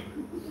stream.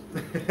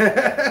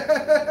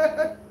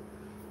 Yeah,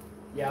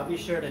 I'll be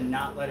sure to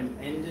not let him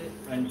end it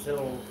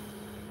until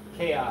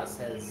chaos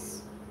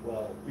has,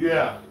 well,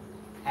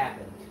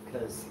 happened.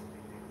 Because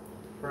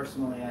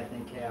personally, I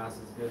think chaos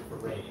is good for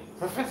ratings.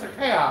 Professor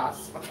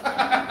Chaos!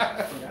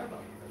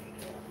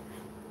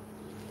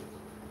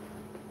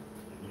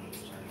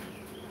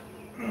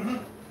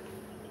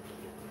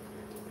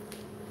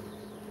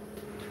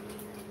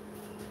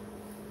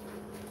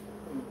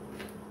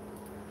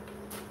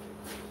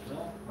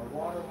 Well, our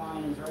water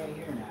line is right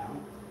here now.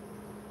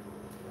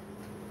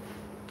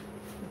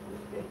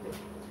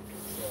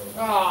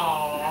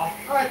 Aww,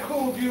 I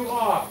cooled you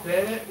off,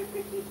 damn it.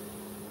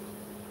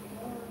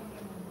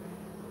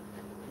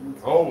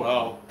 Oh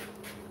well.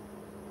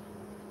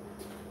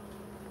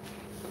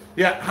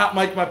 Yeah, hot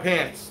mic my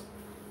pants.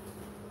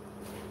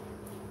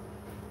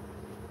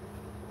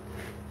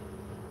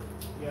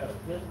 Yeah,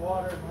 this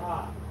water's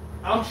hot.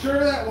 I'm sure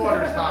that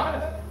water's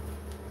hot.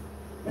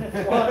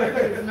 This water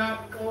is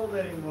not cold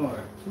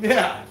anymore.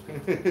 Yeah.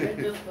 It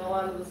just fell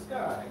out of the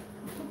sky.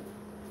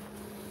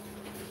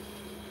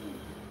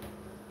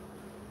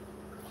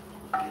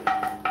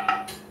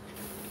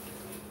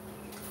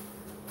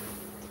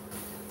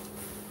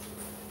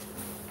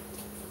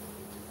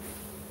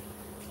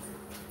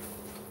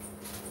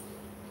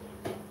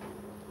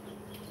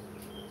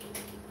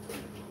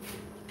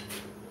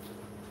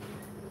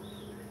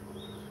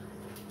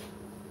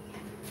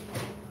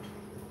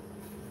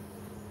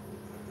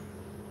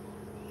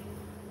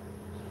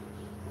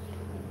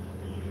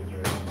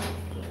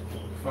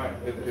 Fine,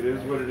 it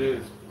is what it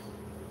is.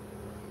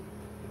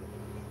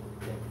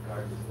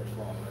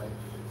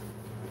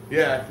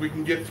 Yeah, if we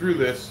can get through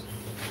this.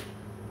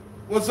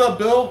 What's up,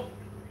 Bill?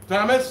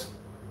 Thomas?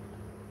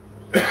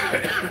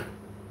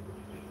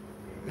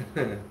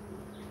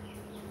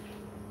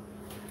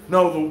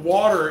 No, the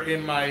water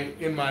in my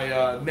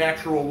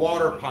natural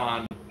water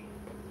pond,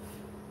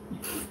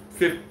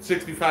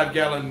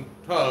 65-gallon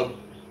tub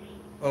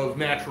of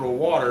natural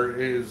water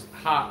is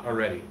hot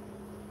already.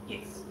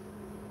 Yes.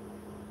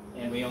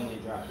 And we only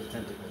dropped the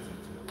tentacles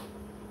into it.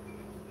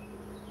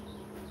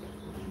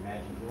 Could you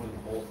imagine doing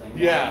the whole thing?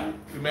 Yeah,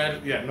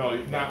 imagine. Yeah, no,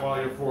 not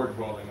while you're forge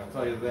welding. I'll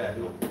tell you that.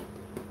 No.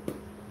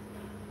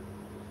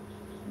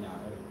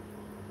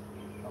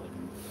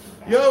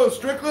 Yo,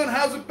 Strickland,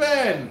 how's it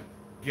been?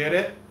 Get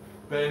it?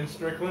 Ben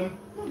Strickland?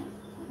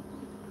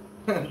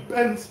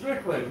 Ben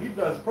Strickland. He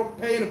does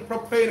propane and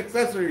propane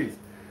accessories.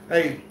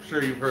 Hey,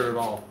 sure you've heard it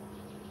all.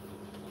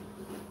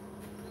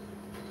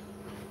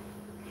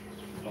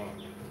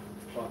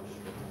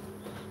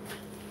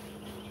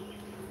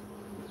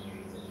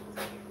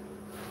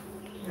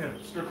 Yeah,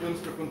 Strickland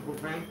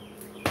propane.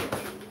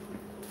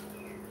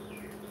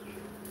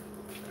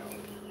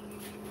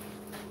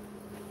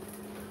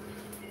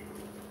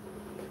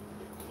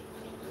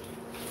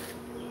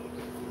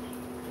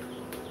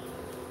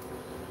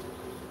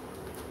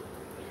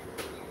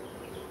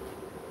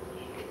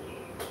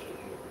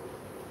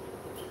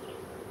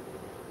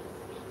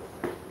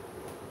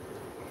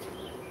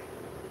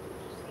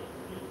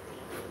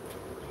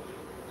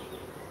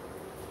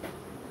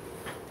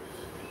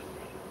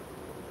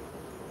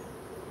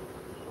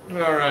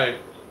 All right.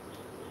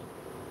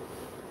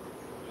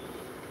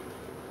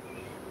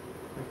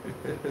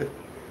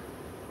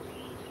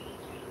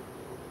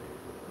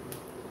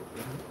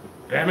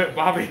 Damn it,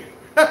 Bobby.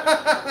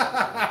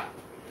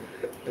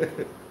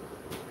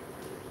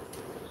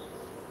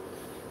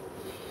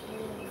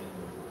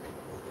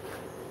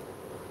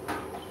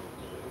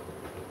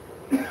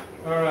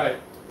 All right.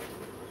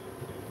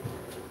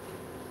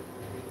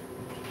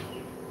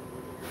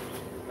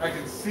 I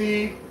can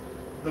see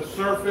the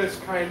surface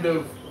kind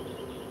of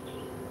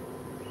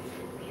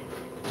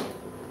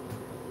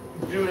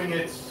doing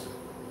its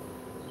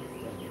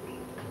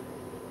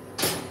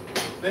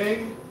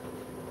thing,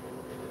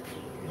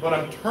 but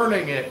I'm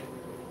turning it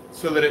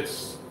so that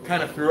it's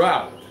kind of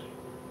throughout.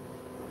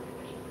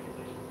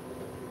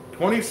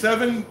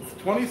 27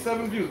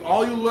 views.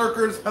 All you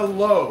lurkers,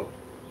 hello.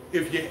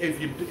 If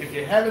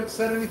you haven't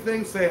said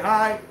anything, say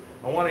hi.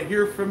 I want to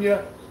hear from you.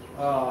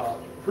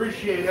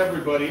 Appreciate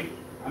everybody.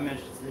 I'm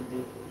interested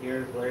to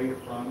hear where you're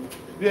from.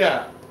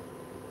 Yeah.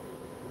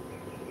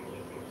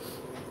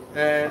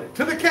 And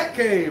to the cat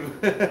cave.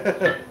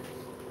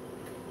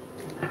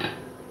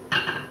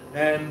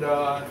 And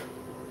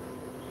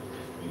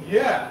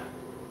yeah,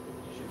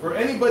 for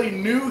anybody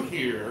new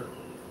here,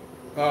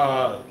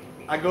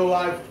 I go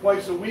live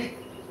twice a week,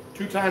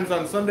 2 times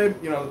on Sunday.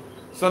 You know,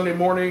 Sunday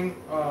morning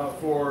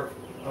for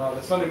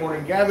the Sunday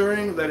morning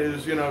gathering that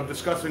is, you know,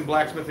 discussing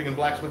blacksmithing and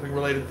blacksmithing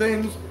related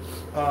things.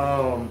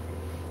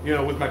 You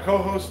know, with my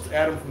co-hosts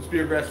Adam from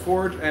Speargrass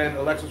Forge and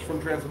Alexis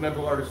from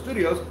Transcendental Artist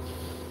Studios.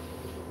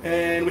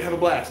 And we have a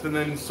blast. And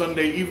then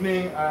Sunday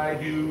evening, I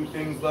do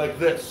things like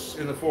this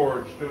in the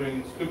forge,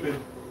 doing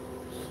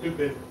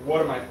stupid,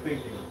 what am I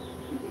thinking?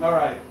 All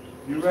right,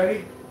 you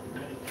ready?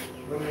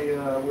 Let me,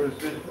 where's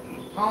this?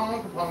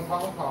 Tongs.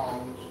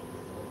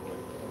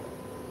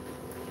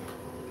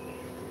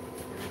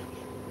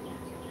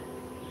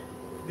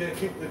 Yeah,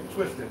 keep it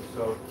twisted,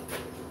 so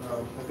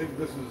I think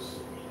this is...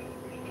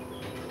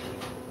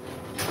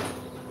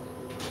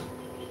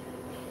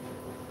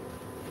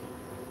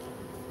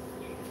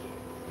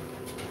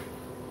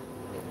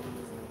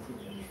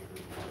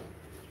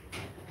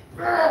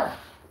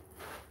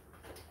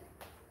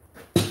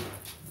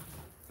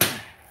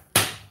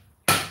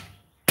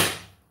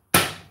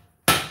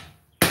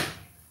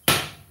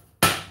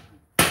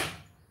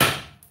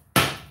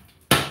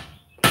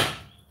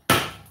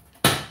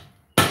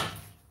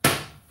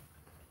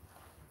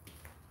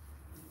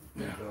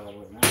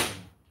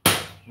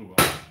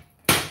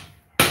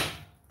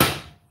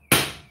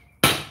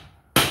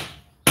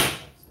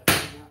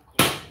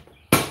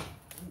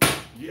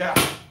 Yeah.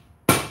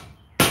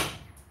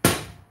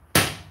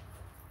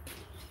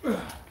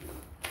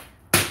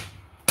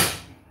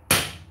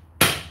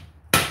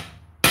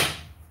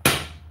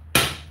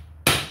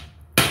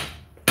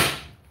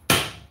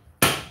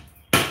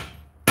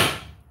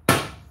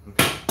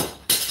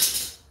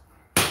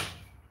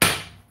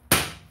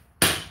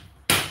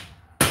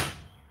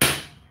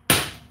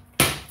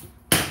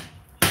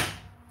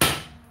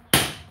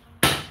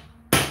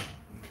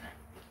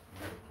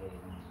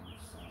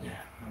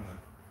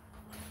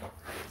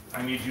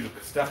 I need you to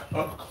step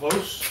up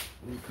close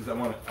because I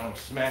want to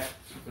smash,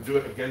 do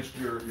it against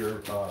your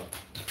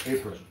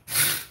apron.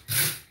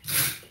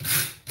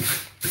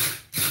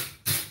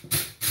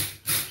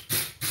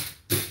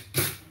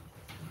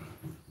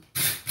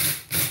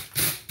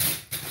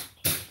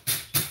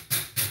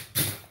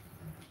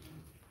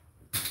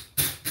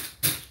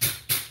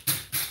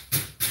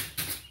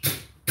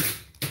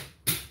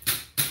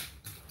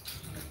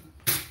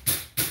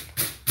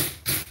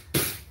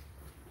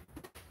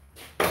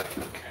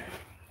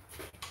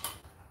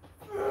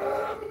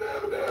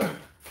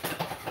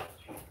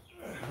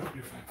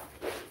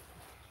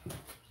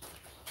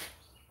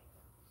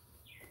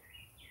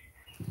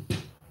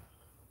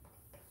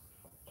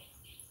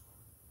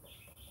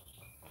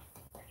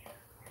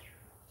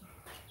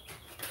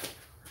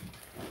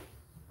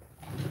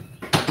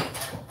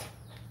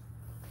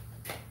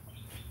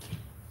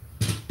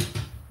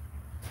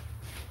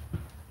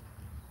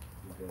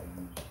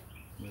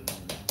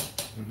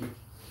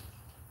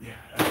 Yeah,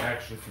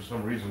 actually, for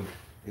some reason,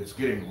 it's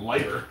getting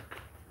lighter.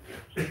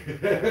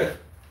 Okay,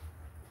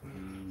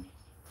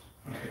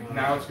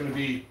 now it's going to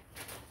be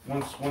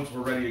once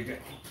we're ready again.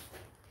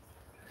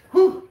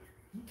 Whew.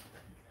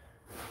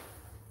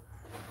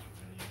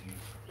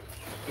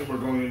 Then we're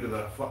going into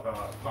the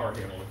power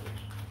handle with it.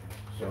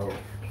 So.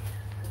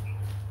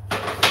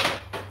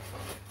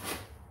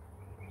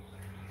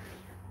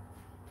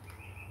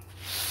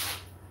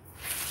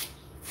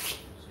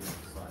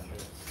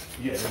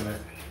 Yeah, in there.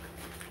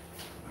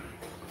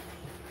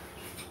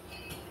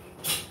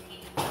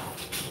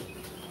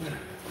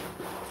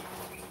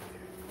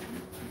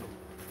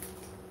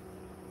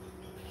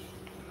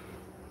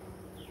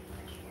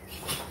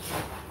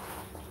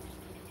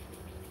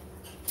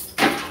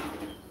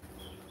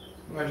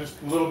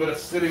 Just a little bit of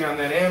sitting on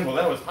that anvil.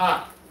 That was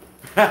hot.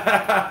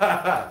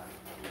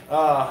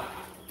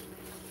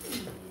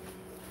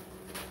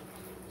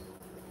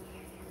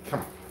 Come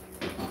on.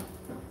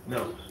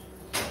 No.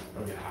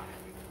 Don't get hot.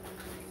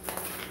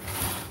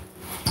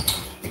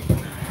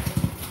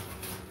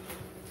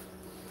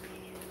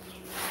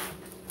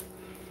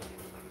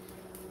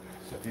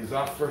 Set these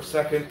off for a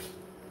second.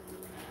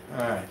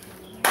 All right.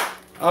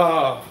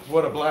 Oh,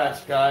 what a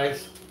blast,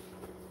 guys.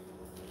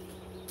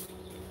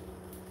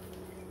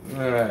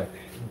 All right.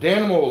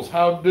 Danimals,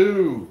 how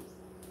do?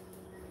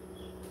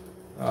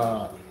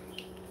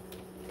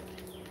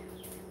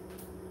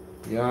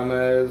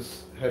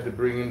 Yamez had to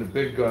bring in the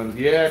big guns.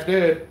 Yeah, it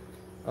did.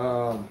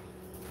 Let's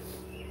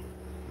see.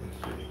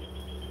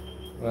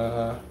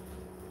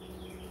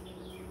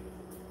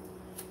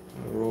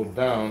 Rolled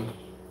down.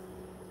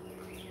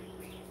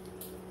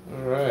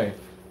 All right.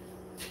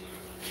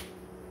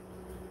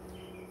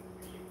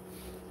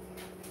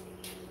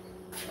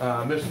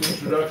 Missed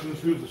introductions.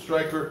 Who's the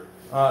striker?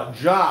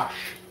 Josh,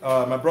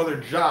 my brother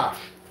Josh,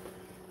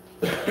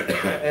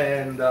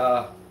 and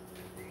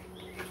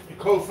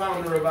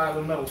co-founder of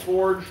Island Metal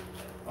Forge,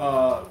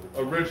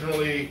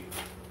 originally,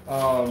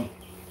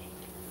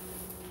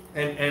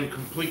 and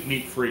complete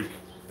neat freak.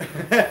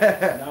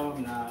 No,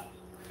 I'm not.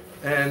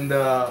 And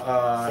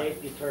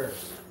safety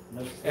first.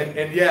 No safety.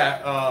 and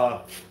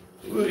yeah,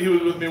 he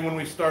was with me when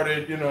we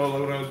started. You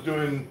know,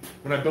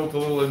 when I built a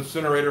little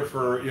incinerator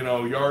for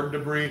yard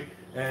debris,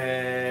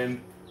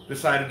 and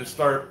decided to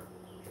start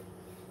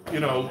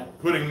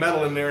putting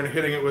metal in there and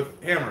hitting it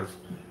with hammers.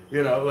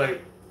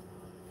 Like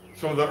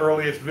some of the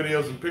earliest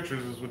videos and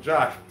pictures is with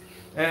Josh.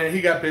 And he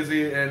got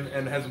busy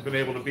and hasn't been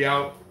able to be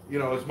out,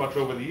 as much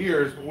over the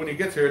years. But when he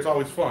gets here, it's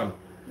always fun,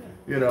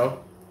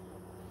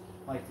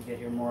 I like to get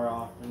here more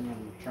often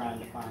and trying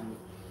to find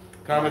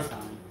comments.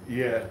 Time.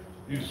 Yeah,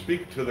 you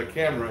speak to the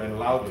camera and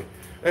loudly.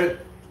 And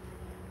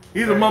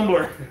he's a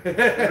mumbler.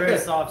 Very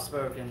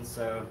soft-spoken,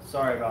 so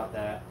sorry about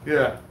that.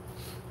 Yeah.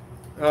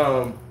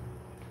 To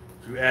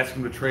ask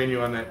him to train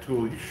you on that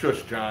tool. You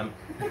shush, John.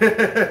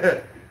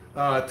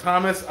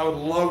 Thomas, I would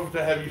love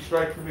to have you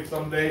strike for me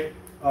someday.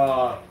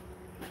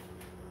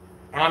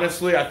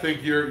 Honestly, I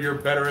think you're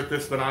better at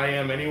this than I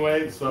am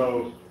anyway.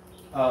 So,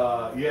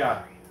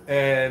 yeah.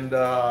 And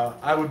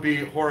I would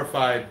be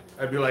horrified.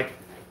 I'd be like,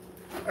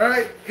 all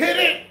right, hit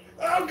it!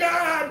 Oh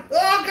God!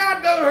 Oh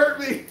God, don't hurt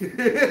me!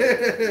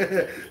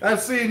 I'm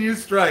seeing you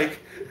strike.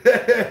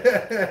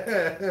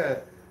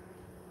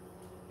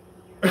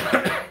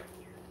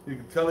 You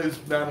can tell he's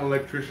not an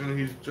electrician.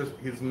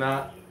 He's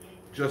not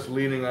just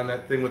leaning on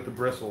that thing with the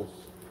bristles.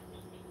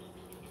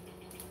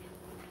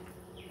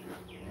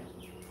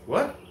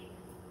 What?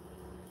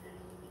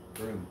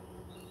 Broom.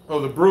 Oh,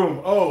 the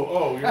broom.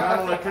 Oh, you're not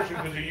an electrician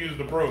because you use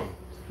the broom.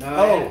 No,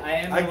 Oh, I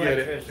am I an get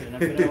electrician. it. I've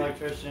been an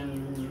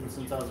electrician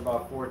since I was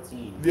about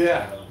 14.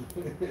 Yeah. So,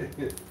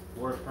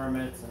 work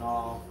permits and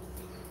all.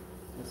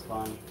 It's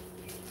fun.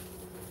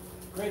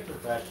 Great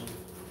profession.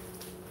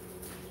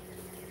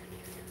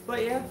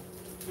 But yeah.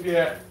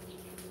 Yeah.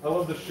 I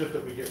love the shit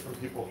that we get from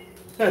people.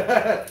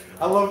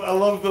 I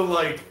love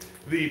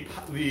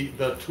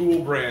the tool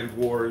brand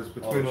wars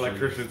between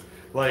electricians.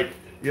 Like,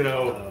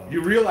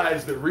 you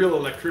realize that real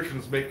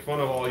electricians make fun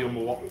of all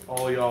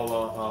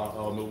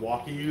y'all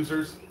Milwaukee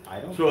users. I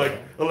don't. So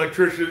like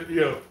electrician,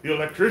 the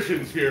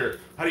electricians here.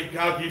 How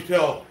can you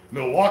tell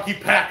Milwaukee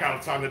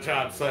packouts on the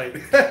job site?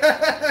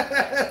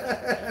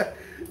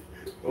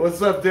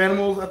 What's up,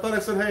 Danimals? I thought I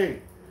said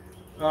hey.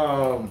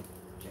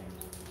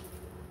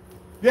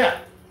 Yeah.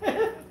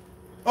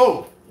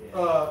 Oh,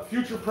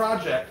 future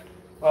project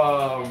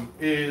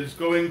is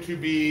going to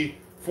be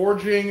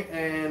forging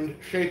and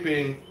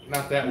shaping,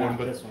 not that one,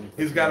 but this one.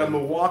 He's got a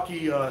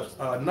Milwaukee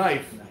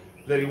knife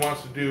that he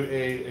wants to do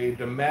a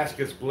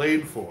Damascus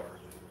blade for.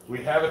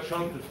 We have a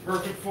chunk that's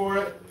perfect for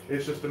it.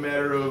 It's just a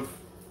matter of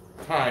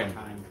time.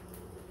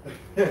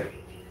 You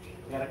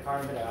gotta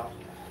carve it out.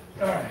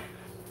 Alright.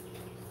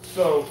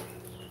 So,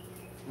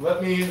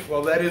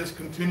 while that is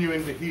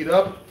continuing to heat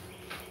up,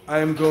 I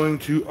am going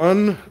to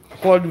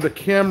unplug the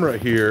camera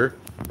here.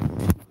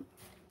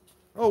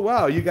 Oh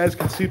wow, you guys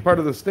can see part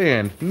of the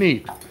stand.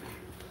 Neat.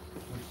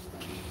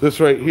 This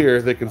right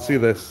here, they can see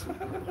this.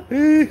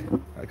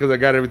 Because I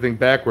got everything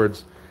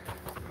backwards.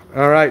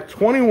 Alright,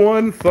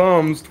 21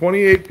 thumbs,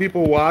 28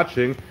 people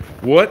watching.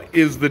 What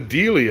is the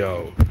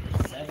dealio?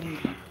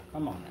 7.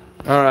 Come on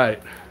now.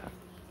 Alright.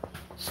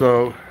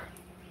 So,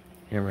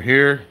 camera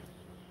here.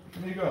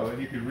 There you go.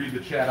 And you can read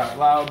the chat out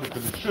loud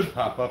because it should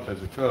pop up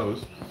as it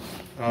goes.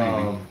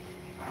 But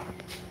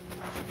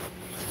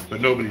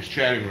nobody's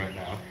chatting right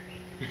now.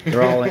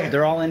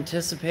 They're all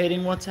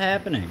anticipating what's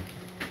happening.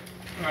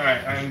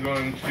 Alright, I'm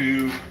going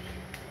to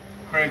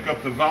crank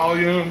up the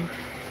volume.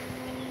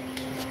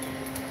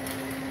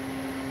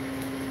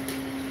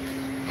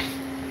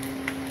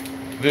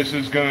 This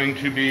is going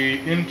to be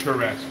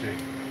interesting.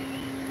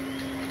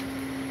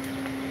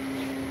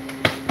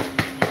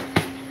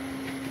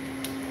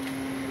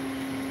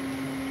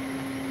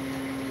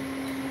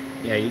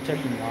 Yeah, you took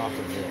me off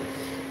of this.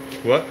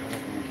 What? I don't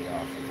want to get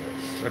off of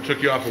this. I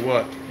took you off of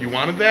what? You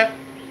wanted that?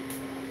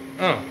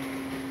 Oh.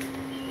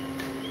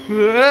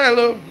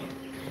 Hello.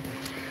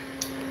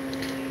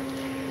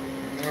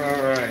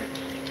 Alright.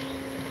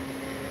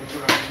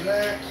 What's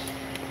next?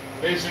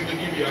 Basically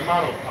give you a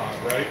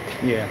monopod, right?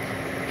 Yeah.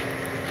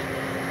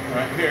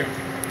 Right here.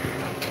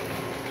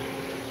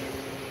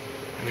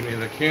 Give me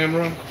the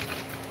camera.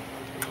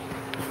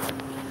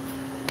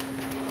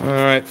 All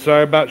right,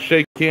 sorry about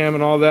shake cam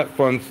and all that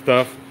fun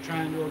stuff.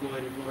 Trying to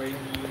avoid it for you.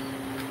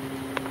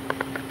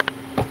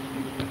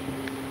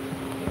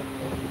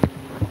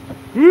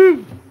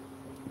 Woo!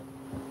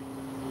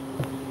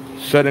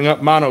 Setting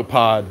up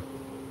monopod.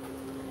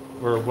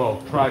 Or,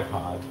 well,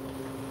 tripod.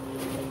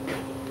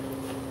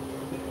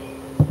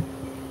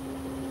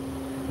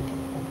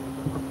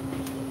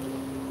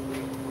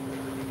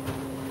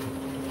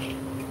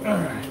 All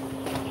right.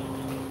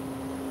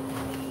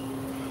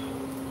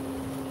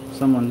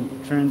 Someone,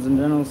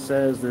 Transcendental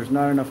says there's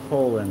not enough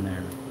coal in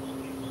there.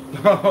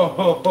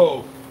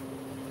 Oh.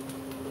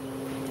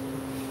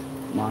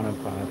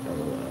 Monopod,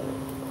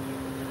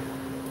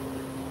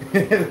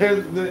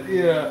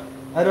 Yeah,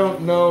 I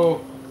don't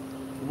know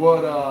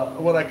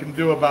what I can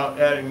do about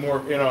adding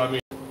more, you know, I mean.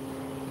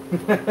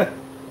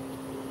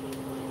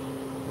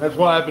 That's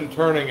why I've been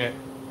turning it.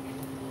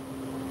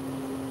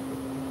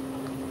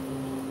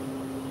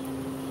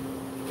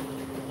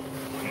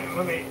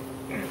 Let me.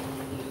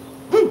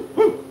 Woo,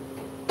 woo.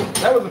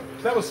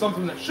 That was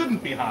something that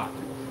shouldn't be hot.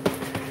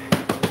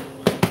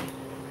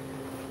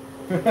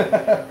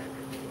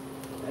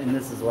 And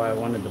this is why I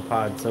wanted the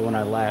pod, so when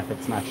I laugh,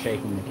 it's not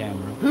shaking the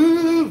camera.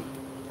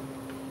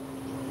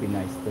 Be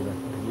nice to the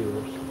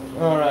viewers.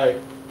 All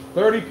right,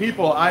 30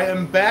 people. I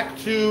am back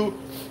to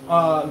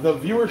the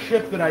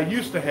viewership that I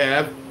used to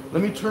have.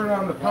 Let me turn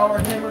on the power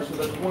hammer, so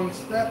that's one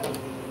step.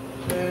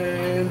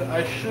 And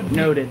I should be...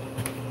 Noted.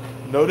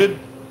 Noted?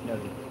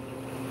 Noted.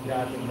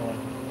 Gotcha, more.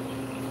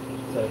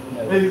 So,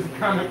 noted. It is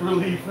comic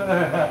relief. All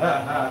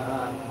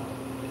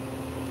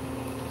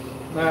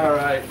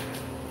right.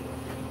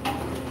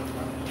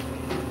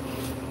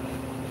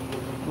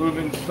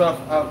 Moving stuff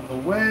out the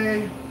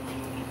way.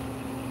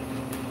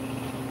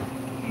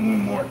 One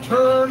more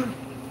turn.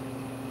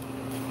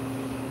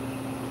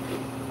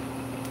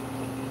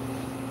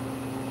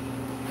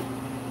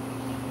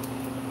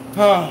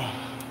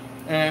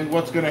 And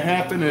what's going to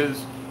happen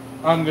is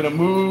I'm going to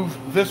move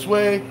this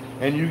way,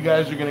 and you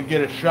guys are going to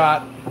get a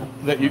shot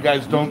that you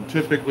guys don't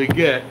typically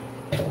get,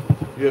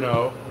 you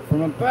know.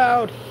 From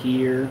about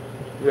here.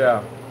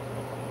 Yeah.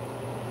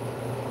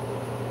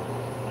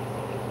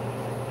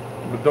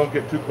 But don't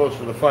get too close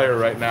to the fire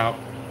right now,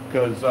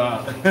 because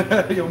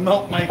you'll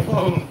melt my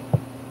phone.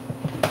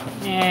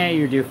 Yeah,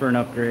 you're due for an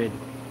upgrade.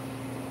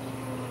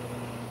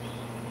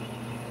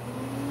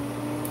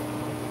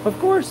 Of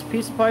course,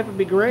 piece of pipe would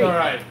be great. All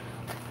right.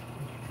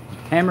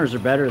 Hammers are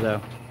better,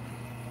 though.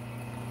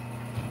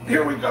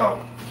 Here we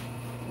go.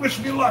 Wish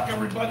me luck,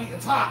 everybody.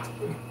 It's hot.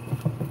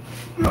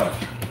 Ugh.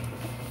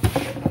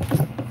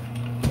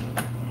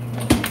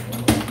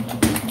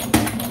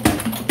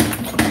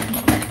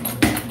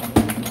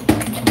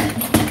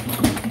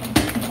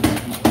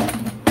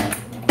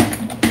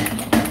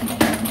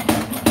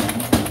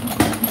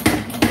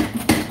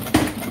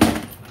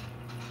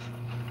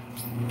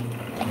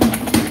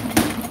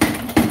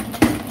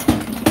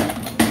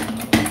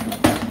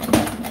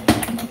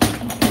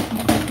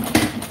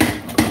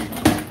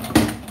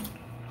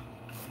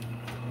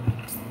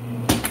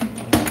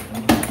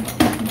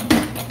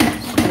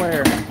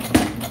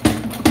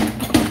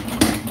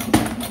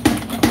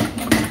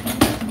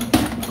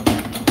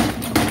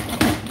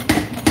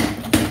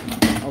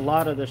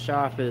 Of the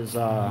shop is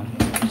part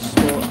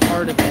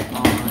of it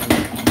on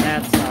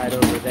that side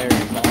over there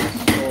is all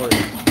storage.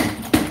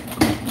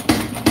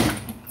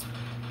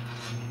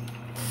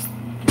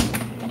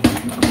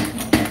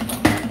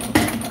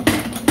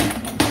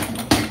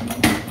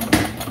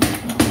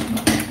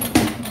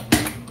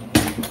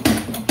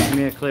 Give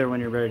me a clear when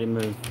you're ready to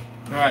move.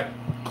 All right,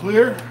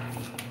 clear.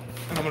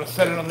 And I'm going to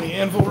set it on the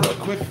anvil real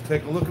quick to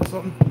take a look at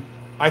something.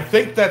 I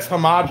think that's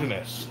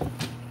homogeneous.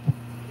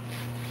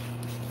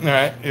 All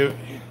right.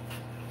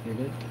 You're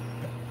good?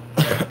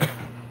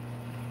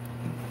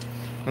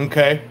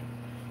 Okay,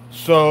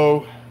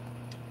 so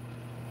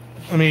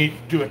let me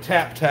do a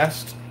tap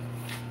test.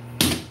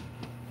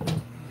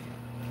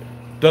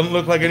 Doesn't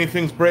look like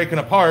anything's breaking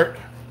apart.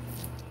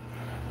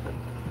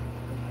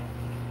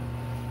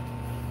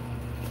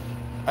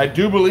 I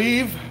do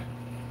believe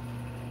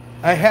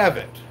I have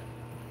it.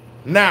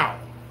 Now,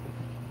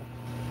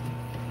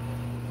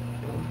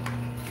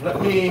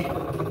 let me...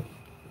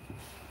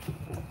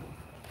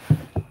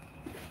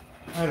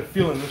 I had a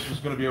feeling this was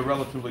going to be a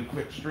relatively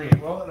quick stream.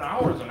 Well, an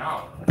hour is an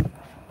hour.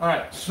 All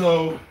right,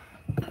 so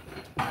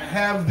I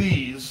have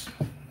these,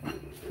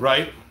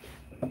 right?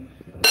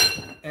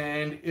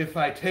 And if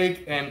I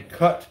take and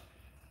cut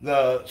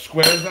the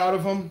squares out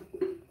of them,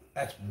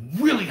 that's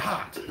really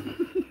hot.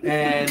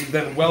 And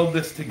then weld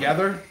this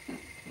together,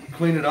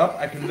 clean it up.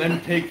 I can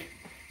then take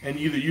and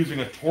either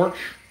using a torch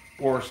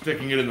or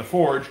sticking it in the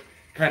forge,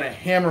 kind of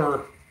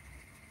hammer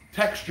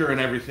texture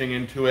and everything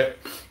into it.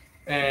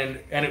 And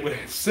it would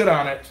sit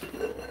on it.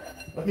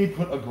 Let me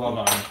put a glove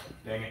on.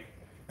 Dang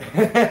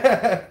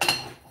it.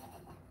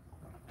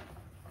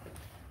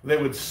 They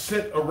would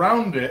sit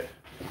around it,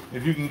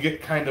 if you can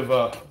get kind of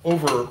a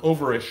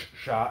overish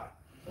shot,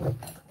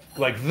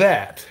 like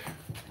that,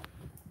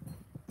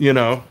 you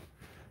know,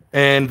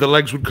 and the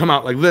legs would come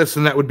out like this,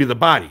 and that would be the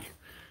body.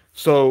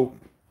 So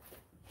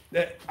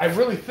I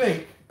really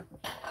think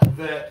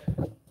that,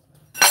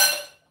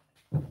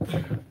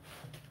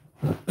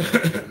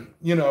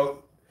 you know,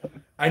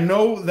 I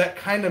know that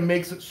kind of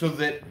makes it so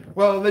that,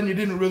 well, then you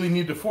didn't really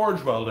need to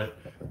forge weld it,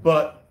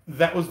 but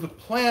that was the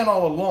plan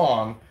all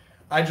along.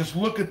 I just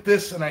look at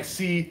this and I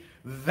see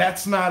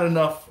that's not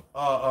enough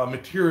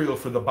material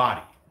for the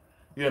body,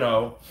 you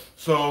know.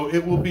 So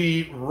it will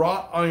be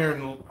wrought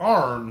iron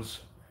arms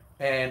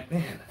and,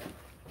 man,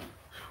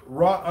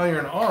 wrought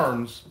iron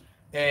arms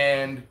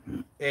and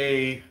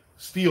a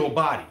steel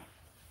body.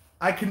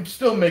 I can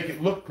still make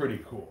it look pretty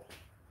cool.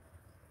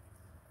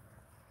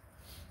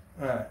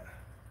 All right.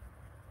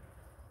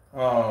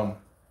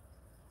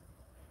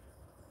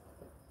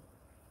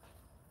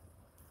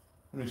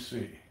 Let me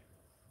see.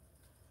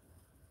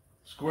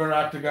 Square,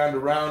 octagon to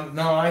round.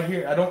 No,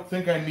 I don't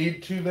think I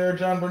need to there,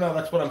 John Burnell.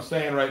 That's what I'm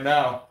saying right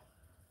now.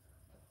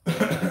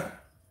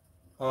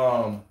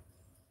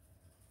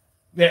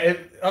 Yeah,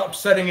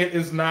 upsetting it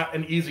is not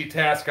an easy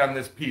task on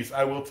this piece.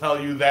 I will tell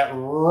you that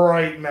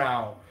right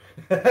now.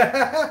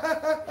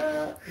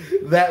 That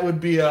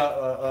would be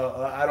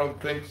I don't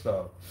think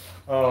so.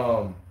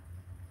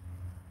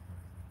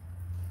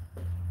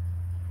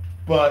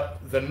 But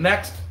the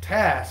next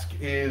task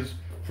is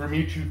for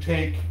me to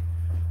take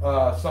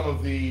some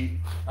of the,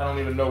 I don't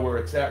even know where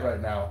it's at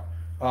right now,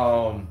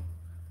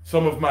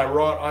 some of my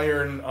wrought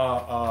iron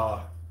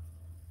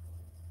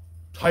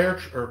tire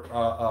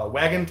or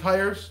wagon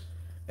tires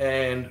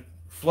and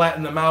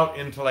flatten them out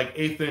into like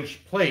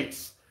 1/8-inch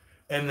plates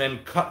and then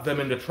cut them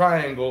into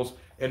triangles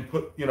and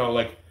put, you know,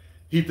 like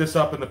heat this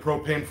up in the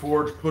propane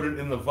forge, put it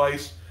in the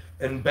vise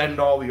and bend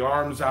all the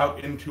arms out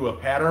into a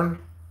pattern,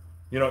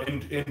 you know,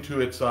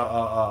 into its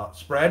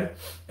spread,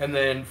 and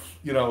then,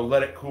 you know,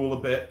 let it cool a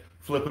bit,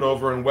 flip it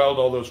over and weld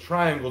all those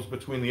triangles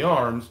between the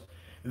arms.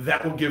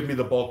 That will give me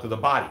the bulk of the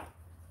body,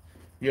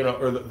 you know,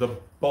 or the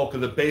bulk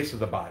of the base of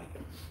the body.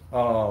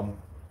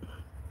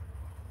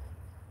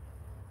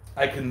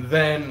 I can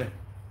then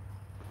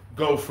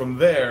go from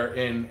there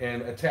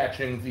in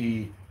attaching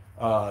the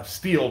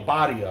steel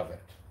body of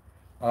it.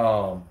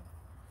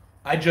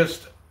 I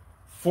just,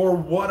 for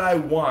what I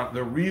want,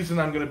 the reason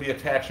I'm going to be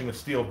attaching a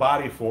steel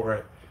body for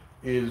it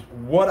is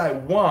what I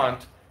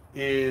want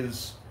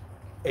is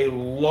a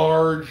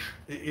large,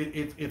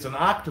 it's an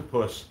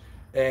octopus,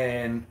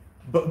 and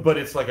but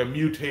it's like a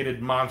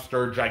mutated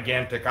monster,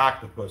 gigantic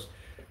octopus.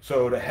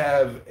 So to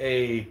have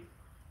a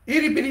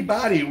itty bitty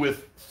body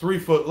with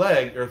 3-foot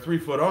leg or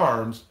 3-foot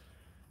arms,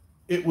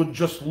 it would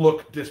just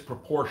look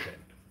disproportioned,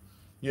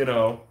 you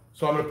know.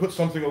 So I'm going to put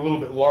something a little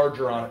bit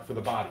larger on it for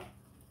the body.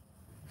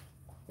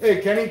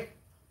 Hey, Kenny.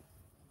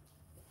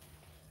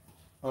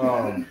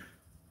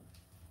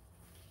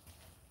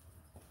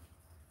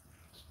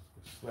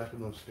 Slapping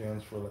those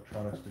stands for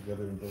electronics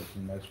together and build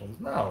some nice ones.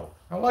 No,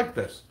 I like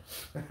this.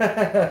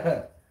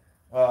 Yeah,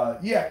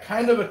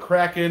 kind of a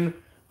Kraken.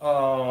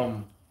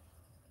 I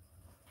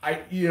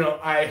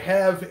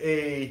have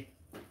a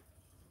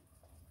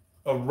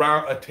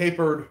rounded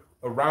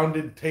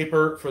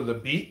taper for the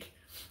beak,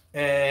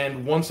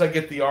 and once I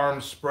get the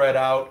arms spread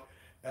out,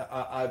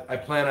 I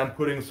plan on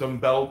putting some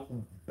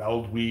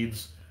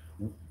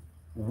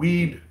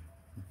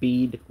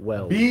bead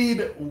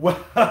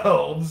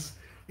welds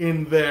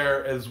in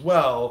there as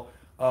well,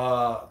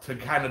 to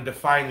kind of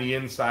define the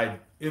inside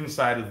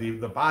of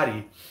the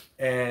body.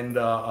 And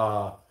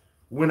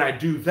when I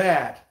do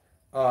that,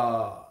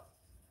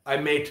 I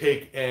may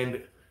take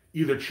and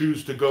either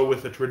choose to go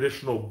with a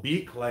traditional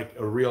beak like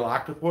a real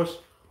octopus,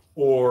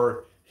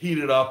 or heat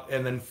it up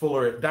and then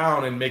fuller it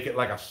down and make it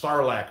like a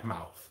sarlacc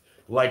mouth,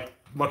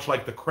 much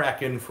like the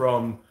Kraken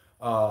from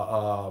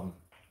what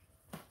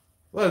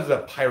is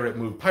that pirate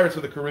movie? Pirates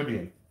of the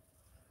Caribbean,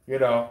 you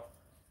know.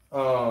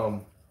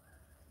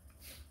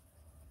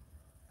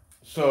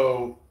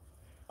 So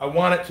I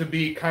want it to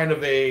be kind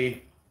of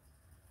a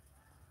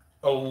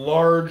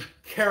large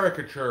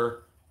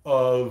caricature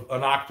of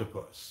an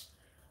octopus.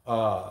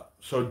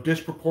 So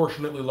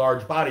disproportionately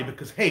large body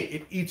because, hey,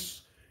 it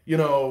eats, you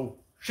know,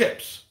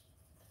 ships.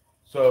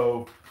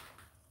 So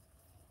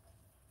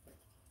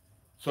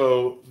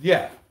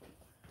yeah.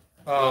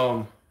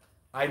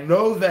 I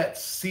know that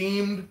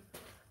seemed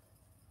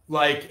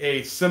like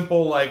a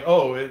simple, like,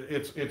 oh,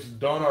 it's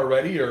done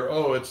already, or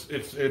oh,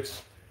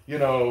 it's you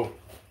know,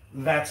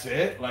 that's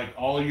it. Like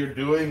all you're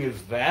doing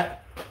is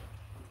that.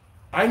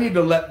 I need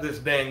to let this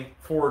dang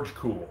forge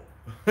cool.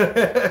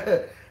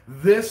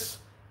 This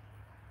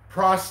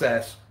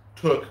process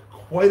took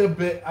quite a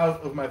bit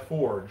out of my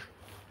forge,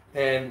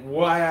 and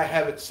why I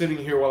have it sitting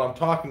here while I'm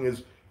talking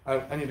is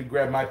I need to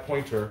grab my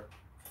pointer.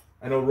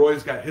 I know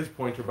Roy's got his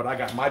pointer, but I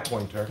got my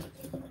pointer.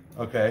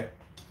 Okay,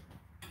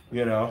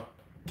 you know,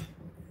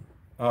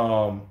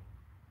 I'm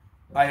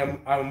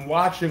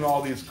watching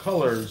all these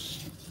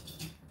colors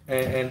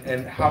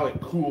and how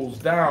it cools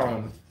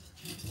down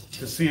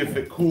to see if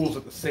it cools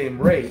at the same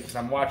rate. And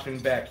I'm watching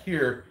back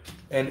here,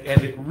 and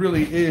it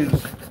really is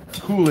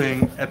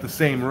cooling at the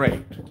same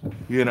rate,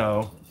 you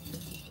know.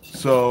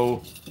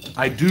 So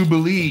I do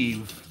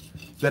believe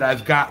that I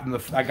got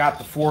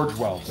the forge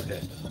welds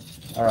hit.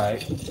 All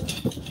right.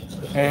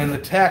 And the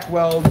tack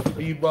welds, the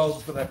bead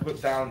welds that I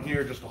put down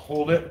here just to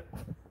hold it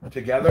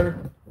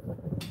together,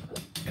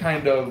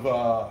 kind of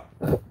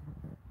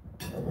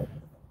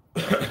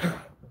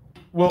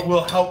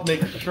will help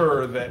make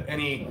sure that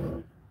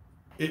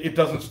it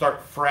doesn't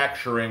start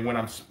fracturing when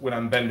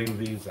I'm bending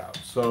these out.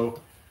 So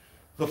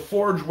the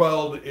forge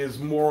weld is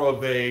more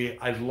of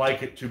I'd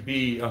like it to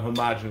be a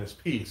homogeneous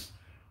piece,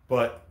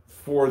 but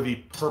for the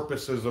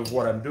purposes of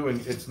what I'm doing,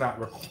 it's not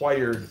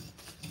required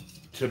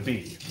to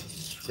be.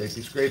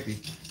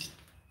 Scrapey.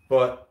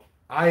 But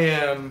I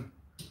am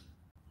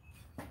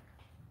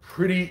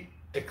pretty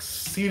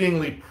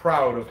exceedingly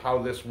proud of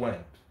how this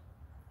went.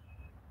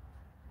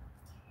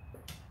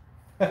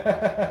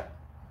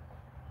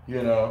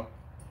 You know.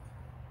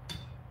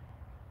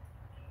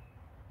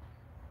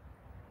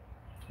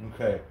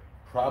 Okay.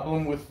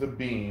 Problem with the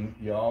beam,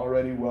 you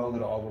already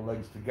welded all the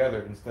legs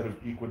together instead of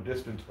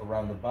equidistant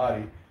around the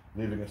body,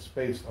 leaving a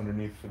space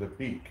underneath for the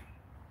beak.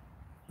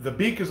 The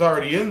beak is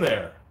already in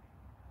there.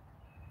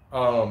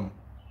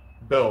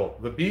 Bill,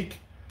 the beak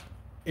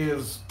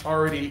is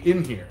already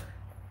in here.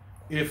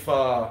 If,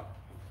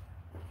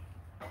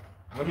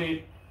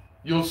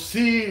 you'll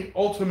see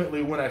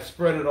ultimately when I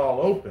spread it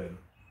all open,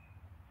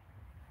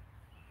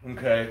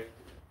 okay,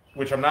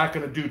 which I'm not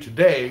going to do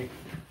today,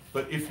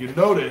 but if you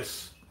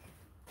notice,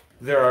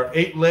 there are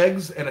 8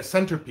 legs and a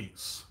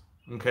centerpiece,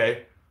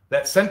 okay?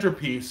 That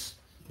centerpiece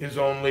is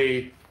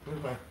only,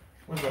 where's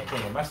that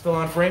frame? Am I still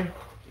on frame?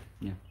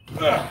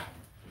 Yeah.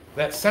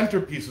 That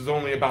centerpiece is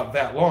only about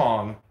that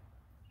long,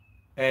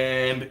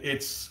 and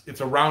it's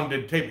a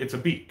rounded tape. It's a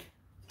beak.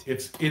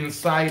 It's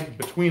inside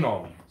between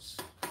all these.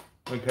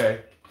 Okay,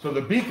 so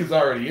the beak is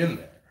already in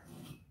there.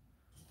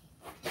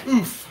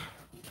 Oof.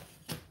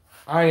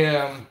 I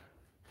am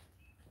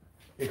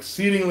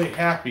exceedingly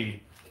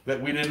happy that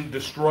we didn't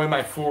destroy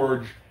my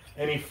forge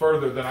any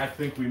further than I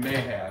think we may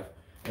have.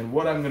 And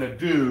what I'm going to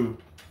do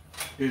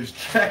is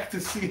check to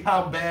see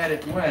how bad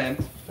it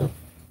went.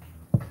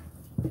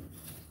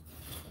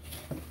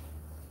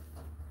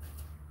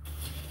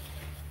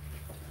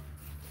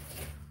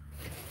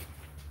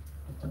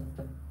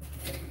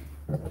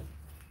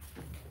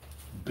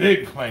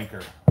 Big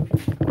clanker.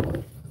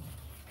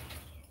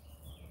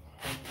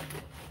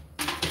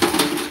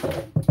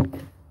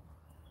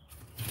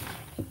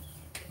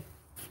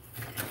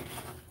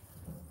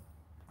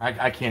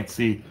 I can't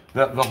see.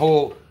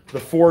 The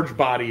forge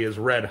body is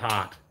red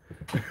hot.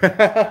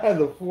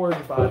 The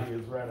forge body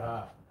is red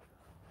hot.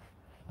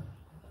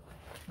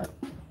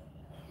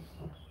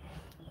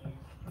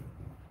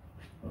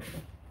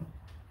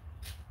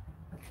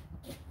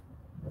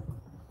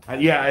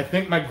 Yeah, I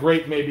think my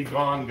grate may be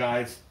gone,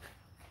 guys.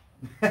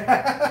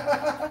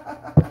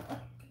 I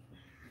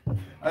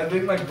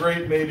think my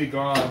grate may be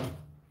gone.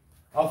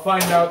 I'll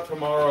find out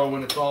tomorrow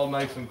when it's all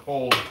nice and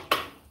cold.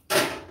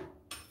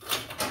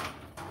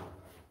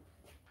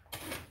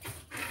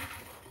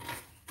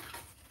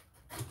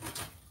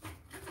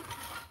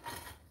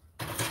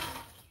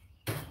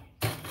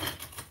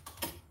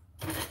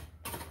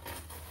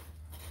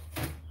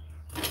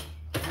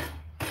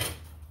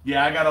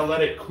 Yeah, I gotta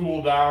let it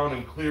cool down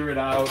and clear it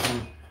out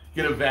and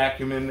get a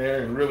vacuum in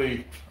there and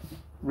really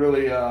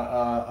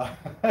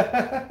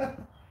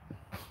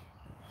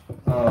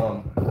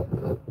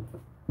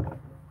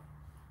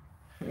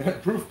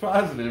proof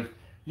positive,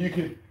 you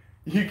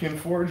can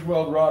forge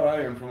weld wrought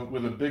iron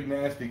with a big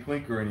nasty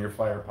clinker in your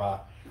fire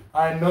pot.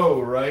 I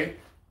know, right?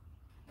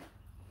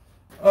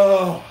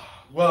 Oh,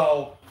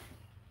 well.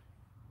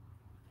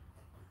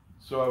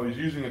 So I was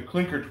using a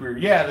clinker tweer.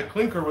 Yeah, the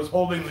clinker was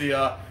holding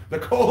the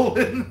coal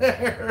in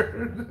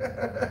there.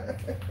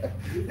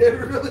 It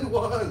really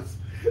was.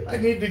 I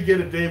need to get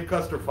a Dave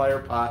Custer fire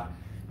pot,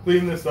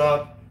 clean this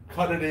up,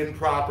 cut it in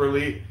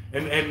properly,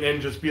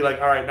 and just be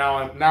like, all right, now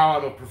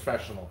I'm a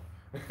professional.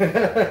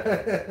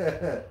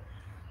 But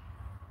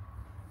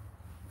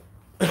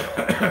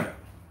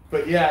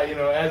yeah, you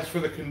know, as for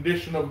the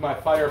condition of my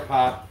fire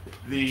pot,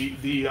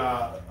 the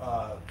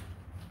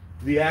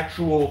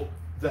actual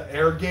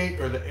air gate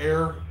or the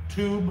air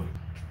tube,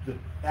 the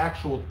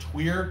actual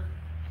tweer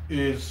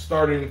is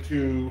starting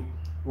to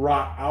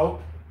rot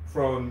out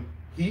from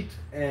heat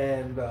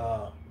and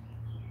the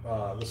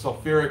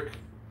sulfuric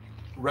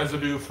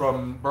residue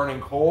from burning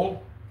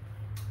coal,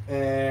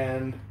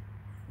 and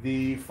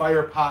the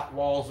fire pot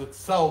walls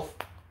itself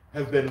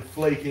have been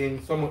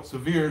flaking somewhat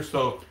severe,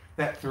 so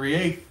that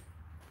 3/8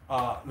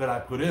 that I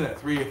put in, that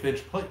 3/8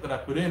 inch plate that I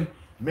put in,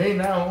 may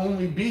now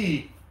only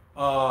be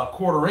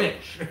 1/4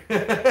 inch.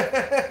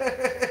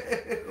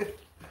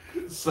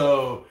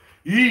 So,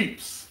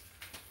 yeeps.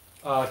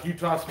 You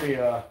toss me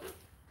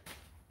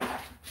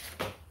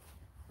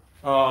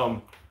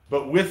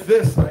but with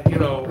this, you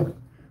know,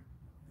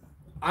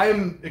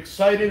 I'm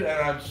excited and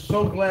I'm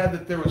so glad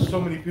that there were so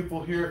many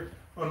people here.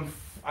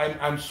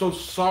 I'm so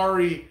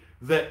sorry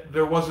that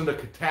there wasn't a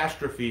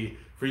catastrophe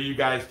for you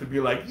guys to be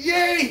like,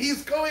 yay,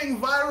 he's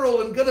going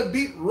viral and gonna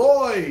beat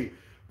Roy,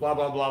 blah,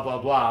 blah, blah, blah,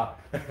 blah.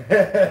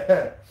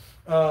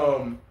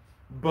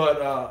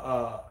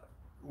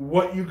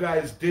 what you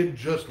guys did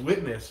just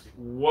witness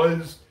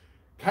was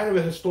kind of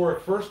a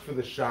historic first for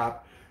the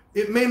shop.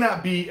 It may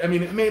not be, I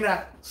mean, it may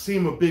not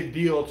seem a big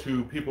deal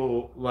to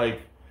people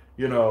like,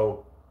 you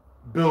know,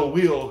 Bill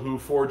Wheel, who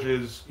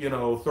forges, you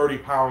know,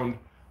 30-pound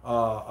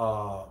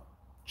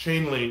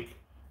chain link,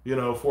 you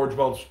know, Forge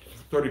Weld's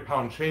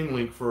 30-pound chain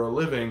link for a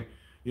living,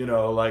 you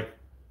know, like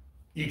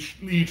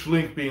each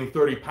link being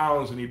 30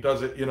 pounds, and he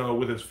does it, you know,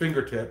 with his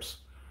fingertips,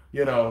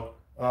 you know,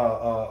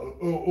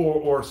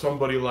 or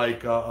somebody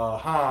like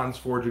Hans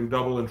forging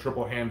double and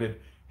triple-handed,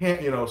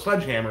 you know,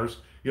 sledgehammers,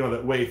 you know,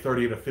 that weigh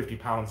 30 to 50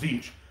 pounds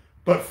each.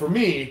 But for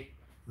me,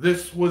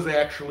 this was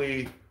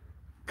actually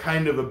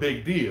kind of a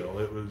big deal.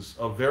 It was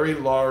a very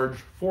large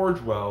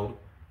forge weld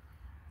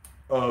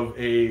of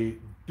a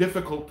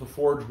difficult to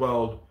forge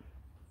weld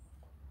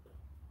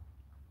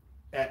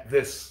at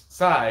this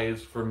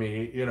size for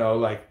me, you know,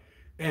 like,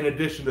 in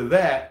addition to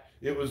that,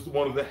 it was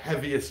one of the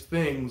heaviest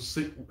things,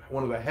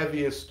 one of the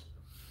heaviest,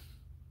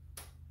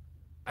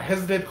 I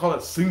hesitate to call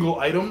it single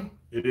item,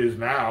 it is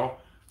now,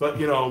 but,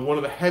 you know, one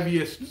of the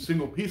heaviest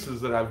single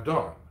pieces that I've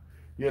done,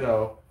 you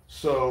know,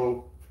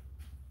 so,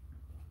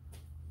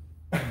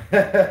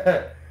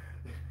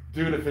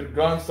 dude, if it had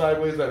gone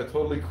sideways, I'd have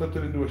totally clipped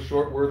it into a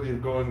short worthy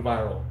of going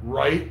viral,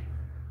 right?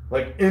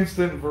 Like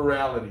instant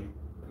virality.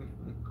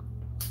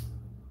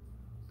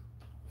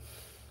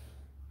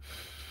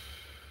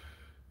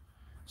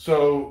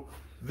 So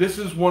this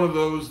is one of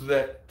those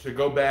that to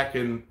go back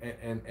and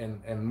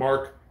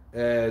mark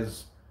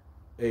as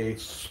a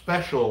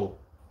special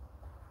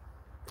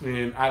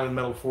in Island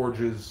Metal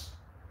Forge's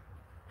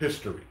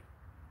history,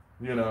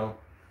 you know.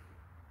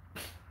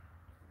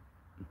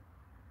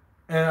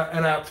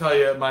 And I'll tell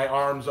you, my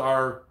arms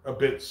are a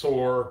bit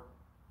sore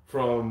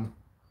from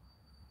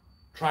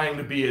trying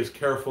to be as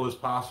careful as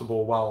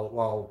possible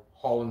while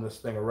hauling this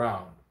thing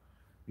around.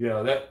 You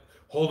know, that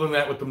holding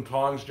that with them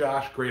tongs,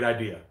 Josh, great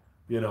idea.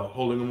 You know,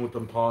 holding them with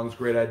them tongs,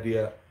 great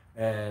idea,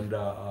 and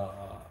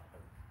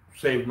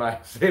saved my.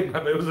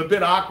 It was a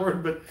bit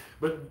awkward,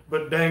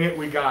 but dang it,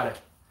 we got it.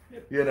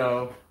 Yep. You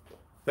know,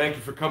 thank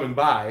you for coming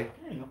by.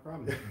 Hey, no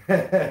problem.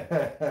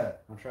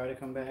 I'll try to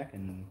come back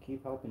and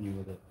keep helping you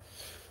with it.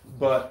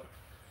 But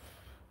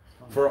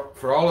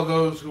for all of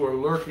those who are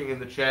lurking in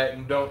the chat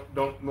and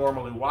don't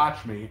normally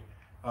watch me,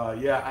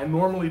 yeah, I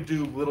normally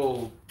do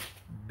little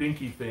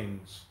dinky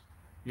things,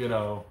 you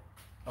know,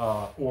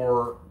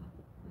 or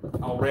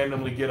I'll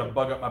randomly get a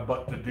bug up my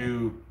butt to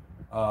do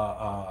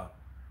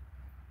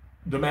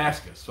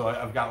Damascus. So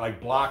I've got like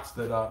blocks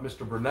that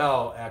Mr.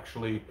 Burnell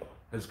actually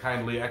has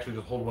kindly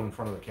just hold one in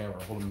front of the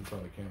camera, hold them in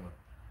front of the camera,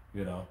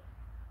 you know.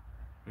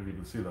 If you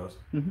can see those.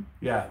 Mm-hmm.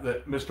 Yeah,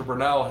 that Mr.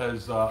 Burnell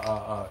has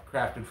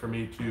crafted for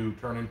me to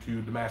turn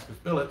into Damascus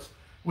billets,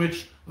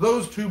 which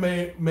those two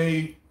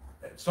may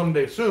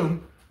someday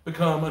soon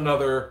become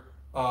another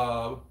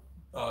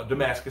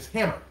Damascus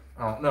hammer.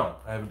 I don't know.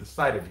 I haven't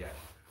decided yet.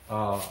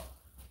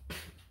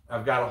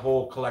 I've got a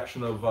whole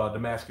collection of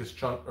Damascus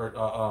chunk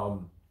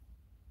or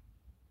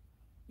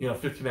you know,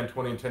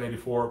 5920 and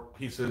 1084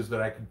 pieces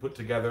that I can put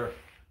together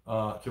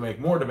to make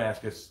more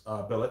Damascus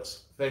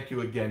billets. Thank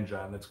you again,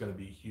 John. That's going to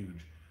be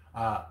huge.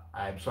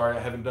 I'm sorry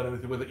I haven't done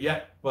anything with it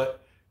yet,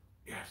 but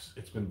yes,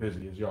 it's been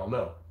busy, as y'all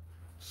know.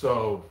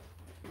 So,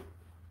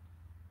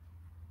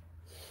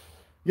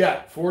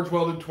 yeah, forge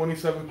welded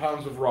 27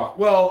 pounds of rock.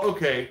 Well,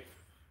 okay,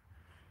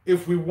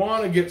 if we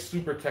want to get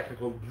super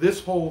technical,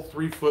 this whole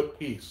 3-foot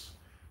piece,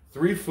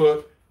 3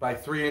 foot by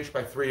 3 inch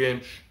by 3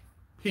 inch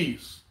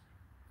piece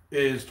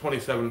is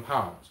 27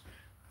 pounds.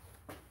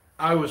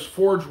 I was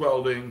forge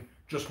welding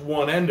just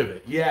one end of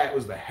it. Yeah, it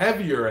was the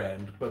heavier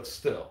end, but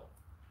still.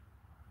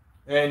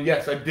 And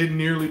yes, I did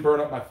nearly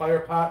burn up my fire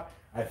pot.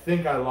 I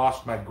think I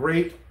lost my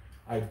grate.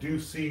 I do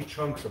see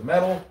chunks of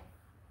metal,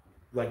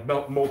 like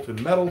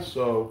molten metal,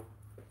 so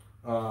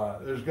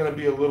there's going to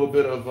be a little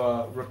bit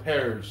of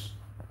repairs.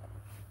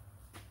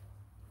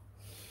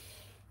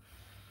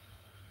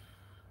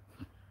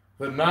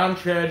 The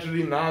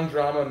non-tragedy,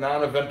 non-drama,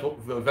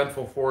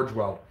 non-eventful forge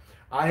weld.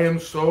 I am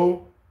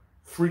so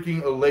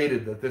freaking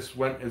elated that this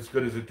went as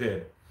good as it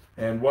did.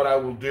 And what I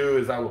will do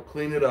is I will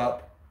clean it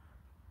up,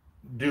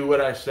 do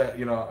what I said,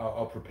 you know,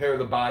 I'll prepare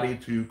the body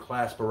to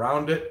clasp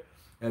around it,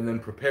 and then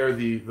prepare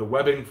the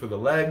webbing for the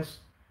legs,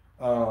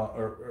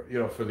 or you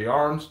know, for the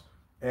arms.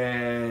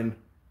 And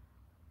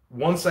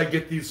once I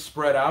get these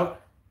spread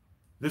out,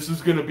 this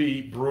is going to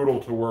be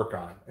brutal to work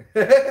on,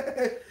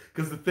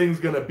 because the thing's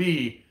going to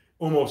be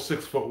almost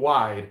 6 foot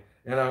wide,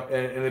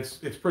 and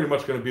it's pretty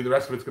much going to be, the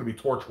rest of it's going to be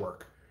torch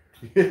work.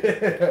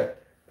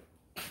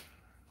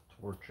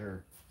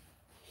 Torture.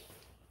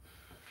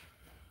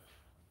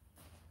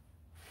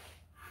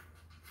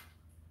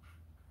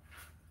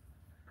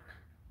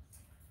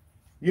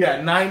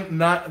 Yeah,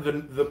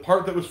 the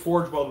part that was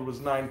forge welded was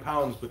 9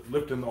 pounds, but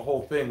lifting the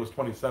whole thing was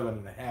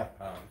 27.5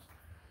 pounds.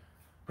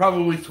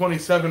 Probably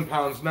 27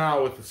 pounds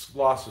now with the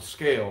loss of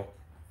scale.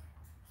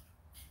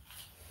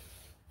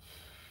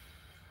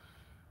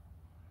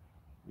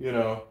 You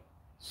know,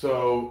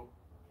 so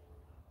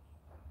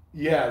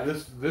yeah,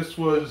 this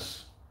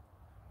was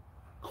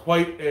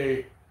quite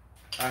a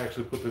I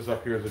actually put this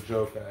up here as a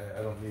joke.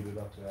 I don't need it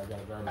up there. I got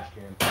a garbage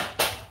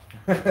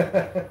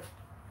can.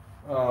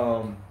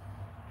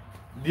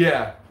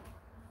 Yeah.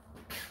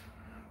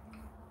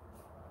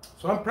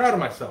 So I'm proud of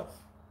myself.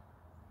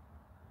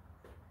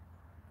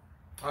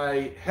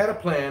 I had a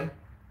plan.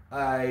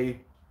 I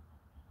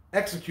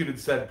executed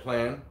said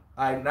plan.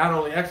 I not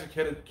only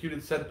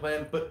executed said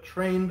plan, but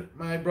trained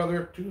my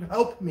brother to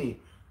help me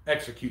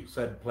execute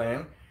said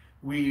plan.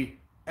 We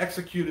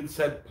executed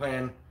said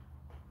plan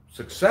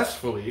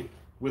successfully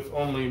with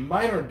only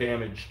minor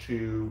damage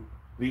to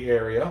the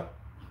area,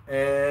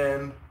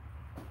 and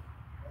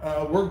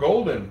we're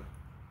golden.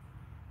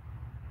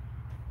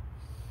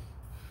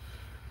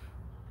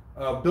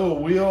 Bill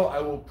Wheel, I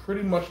will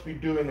pretty much be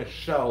doing a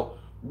shell,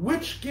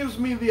 which gives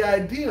me the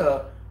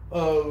idea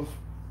of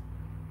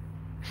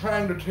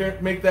trying to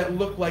make that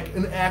look like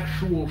an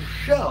actual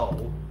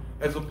shell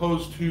as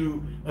opposed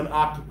to an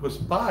octopus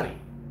body.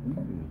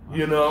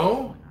 You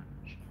know?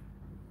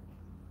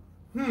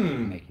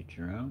 Make it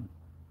your own.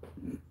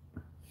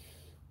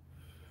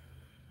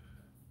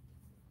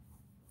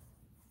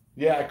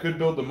 Yeah, I could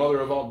build the mother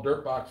of all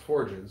dirt box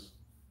forges.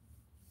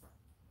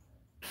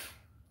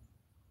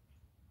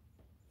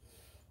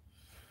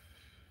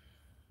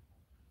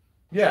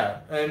 Yeah,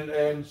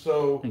 and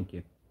so Thank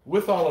you.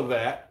 With all of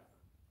that,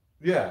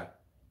 yeah,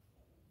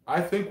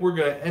 I think we're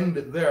gonna end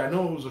it there. I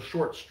know it was a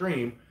short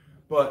stream,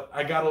 but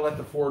I gotta let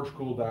the forge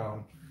cool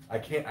down. I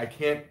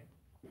can't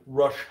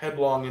rush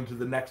headlong into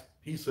the next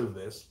piece of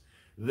this.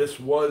 This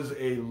was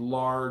a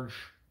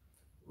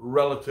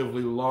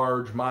relatively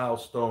large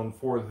milestone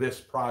for this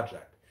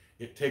project.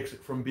 It takes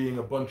it from being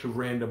a bunch of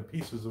random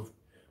pieces of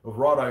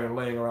wrought iron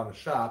laying around the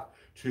shop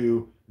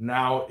to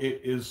now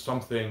it is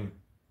something ...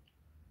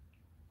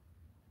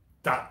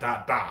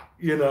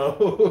 you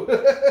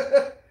know?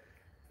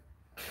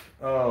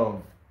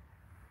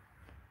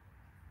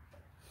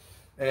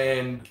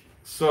 And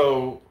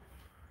so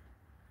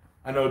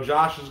I know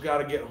Josh has got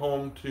to get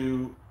home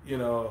to,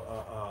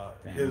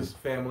 his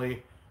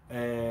family,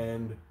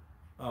 and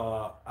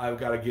I've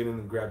got to get in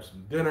and grab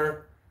some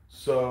dinner.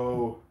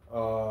 So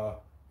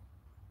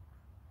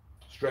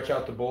stretch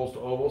out the bowls to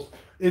ovals.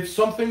 It's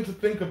something to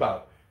think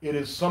about. It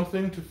is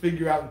something to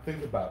figure out and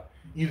think about.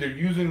 Either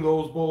using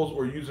those bowls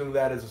or using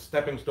that as a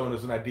stepping stone,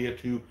 as an idea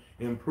to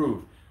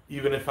improve.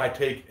 Even if I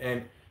take,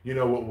 and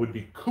what would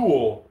be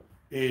cool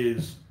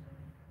is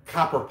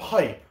copper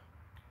pipe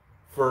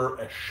for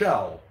a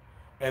shell,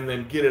 and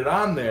then get it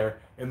on there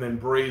and then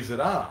braze it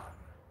on.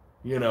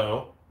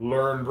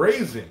 Learn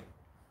brazing.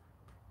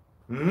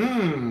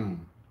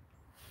 And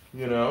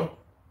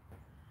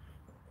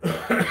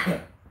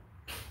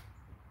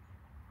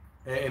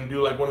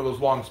do like one of those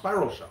long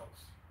spiral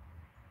shells.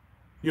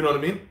 You know what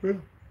I mean? Yeah.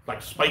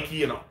 Like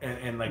spiky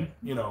and like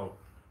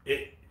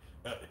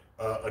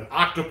an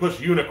octopus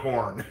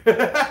unicorn.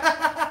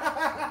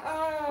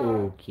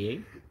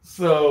 Okay.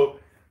 So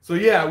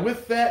yeah,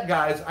 with that,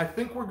 guys, I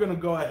think we're gonna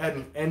go ahead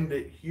and end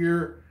it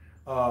here.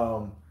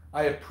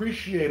 I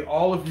appreciate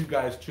all of you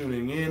guys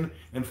tuning in,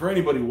 and for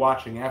anybody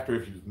watching after,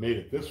 if you've made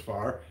it this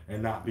far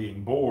and not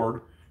being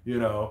bored,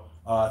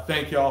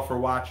 thank you all for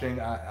watching.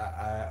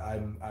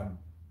 I'm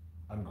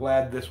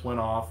glad this went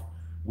off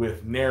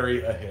with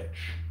nary a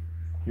hitch.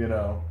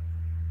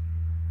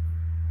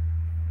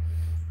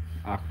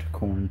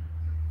 Octocorn.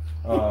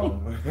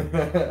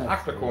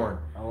 Octocorn.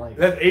 I like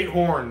That's 8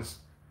 horns.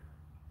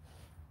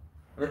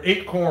 Or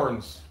 8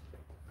 corns.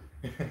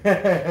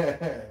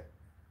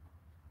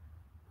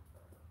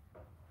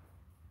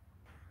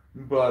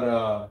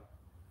 But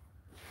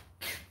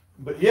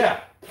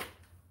yeah.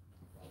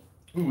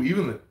 Ooh,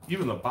 even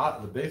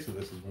the base of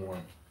this is warm.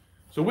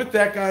 So with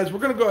that, guys, we're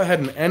gonna go ahead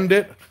and end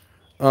it.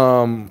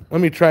 Let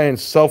me try and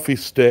selfie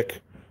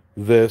stick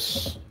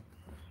this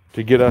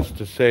to get us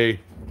to say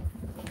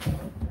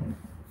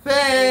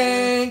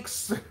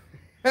thanks.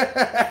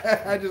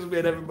 I just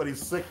made everybody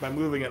sick by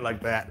moving it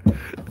like that.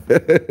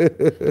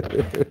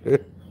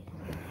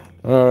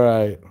 All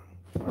right.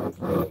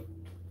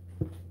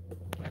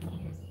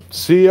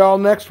 See y'all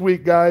next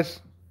week, guys.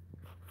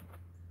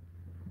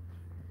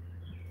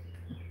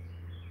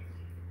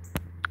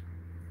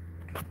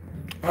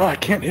 Oh, I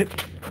can't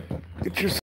hit your